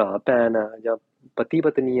ਸਾਡੇ ਭਰਾ ਭੈਣ ਆ ਜਾਂ ਪਤੀ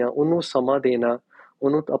ਪਤਨੀ ਆ, ਉਹਨੂੰ ਸਮਾਂ ਦੇਣਾ,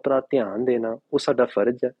 ਉਹਨੂੰ ਆਪਣਾ ਧਿਆਨ ਦੇਣਾ, ਉਹ ਸਾਡਾ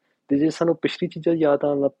ਫਰਜ਼ ਹੈ। ਤੇ ਜੇ ਸਾਨੂੰ ਪਿਛਲੀ ਚੀਜ਼ਾਂ ਯਾਦ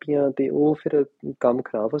ਆਉਣ ਲੱਗ ਪਈਆਂ ਤੇ ਉਹ ਫਿਰ ਕੰਮ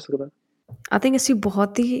ਖਰਾਬ ਹੋ ਸਕਦਾ। ਆਈ ਥਿੰਕ ਅਸੀਂ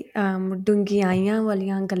ਬਹੁਤ ਹੀ ਡੂੰਘਾਈਆਂ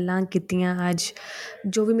ਵਾਲੀਆਂ ਗੱਲਾਂ ਕੀਤੀਆਂ ਅੱਜ।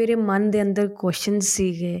 ਜੋ ਵੀ ਮੇਰੇ ਮਨ ਦੇ ਅੰਦਰ ਕੁਐਸਚਨ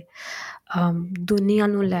ਸੀਗੇ ਦੁਨੀਆ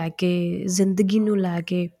ਨੂੰ ਲੈ ਕੇ, ਜ਼ਿੰਦਗੀ ਨੂੰ ਲੈ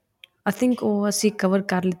ਕੇ, ਆਈ ਥਿੰਕ ਉਹ ਅਸੀਂ ਕਵਰ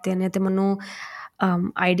ਕਰ ਲਿੱਤੇ ਨੇ। ਅਤੇ ਮੈਨੂੰ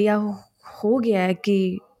ਆਈਡੀਆ ਹੋ ਗਿਆ ਹੈ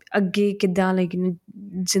ਕਿ ਅੱਗੇ ਕਿੱਦਾਂ ਲੇਕਿਨ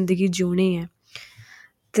ਜ਼ਿੰਦਗੀ ਜਿਉਣੀ ਹੈ।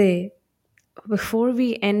 ਅਤੇ before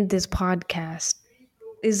we and this podcast,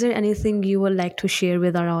 is there anything you would like to share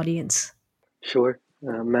with our audience? ਸ਼ੋਰ,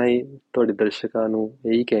 ਮੈਂ ਤੁਹਾਡੇ ਦਰਸ਼ਕਾਂ ਨੂੰ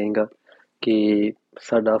ਇਹੀ ਕਹਾਂਗਾ ਕਿ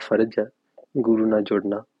ਸਾਡਾ ਫਰਜ਼ ਹੈ ਗੁਰੂ ਨਾਲ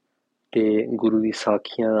ਜੁੜਨਾ, ਤੇ ਗੁਰੂ ਦੀ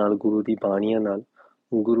ਸਾਖੀਆਂ ਨਾਲ, ਗੁਰੂ ਦੀ ਬਾਣੀਆਂ ਨਾਲ,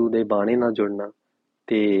 ਗੁਰੂ ਦੇ ਬਾਣੇ ਨਾਲ ਜੁੜਨਾ।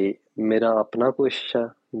 ਤੇ ਮੇਰਾ ਆਪਣਾ ਕੋਸ਼ਿਸ਼ ਹੈ,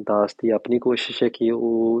 ਦਾਸ ਦੀ ਆਪਣੀ ਕੋਸ਼ਿਸ਼ ਹੈ ਕਿ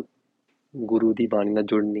ਉਹ ਗੁਰੂ ਦੀ ਬਾਣੀ ਨਾਲ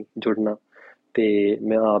ਜੁੜਨਾ। ਤੇ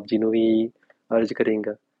ਮੈਂ ਆਪ ਜੀ ਨੂੰ ਵੀ ਅਰਜ਼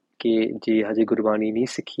ਕਰਾਂਗਾ ਕਿ ਜੇ ਹਜੇ ਗੁਰਬਾਣੀ ਨਹੀਂ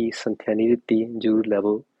ਸਿੱਖੀ, ਸੰਥਿਆ ਨਹੀਂ ਦਿੱਤੀ, ਜ਼ਰੂਰ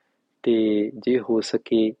ਲਵੋ। ਤੇ ਜੇ ਹੋ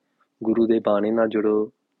ਸਕੇ ਗੁਰੂ ਦੇ ਬਾਣੇ ਨਾਲ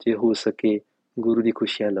ਜੁੜੋ, ਜੇ ਹੋ ਸਕੇ ਗੁਰੂ ਦੀ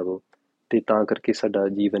ਖੁਸ਼ੀਆਂ ਲਵੋ, ਤੇ ਤਾਂ ਕਰਕੇ ਸਾਡਾ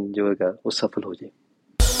ਜੀਵਨ ਜੋ ਹੈਗਾ ਉਹ ਸਫਲ ਹੋ ਜਾਏ।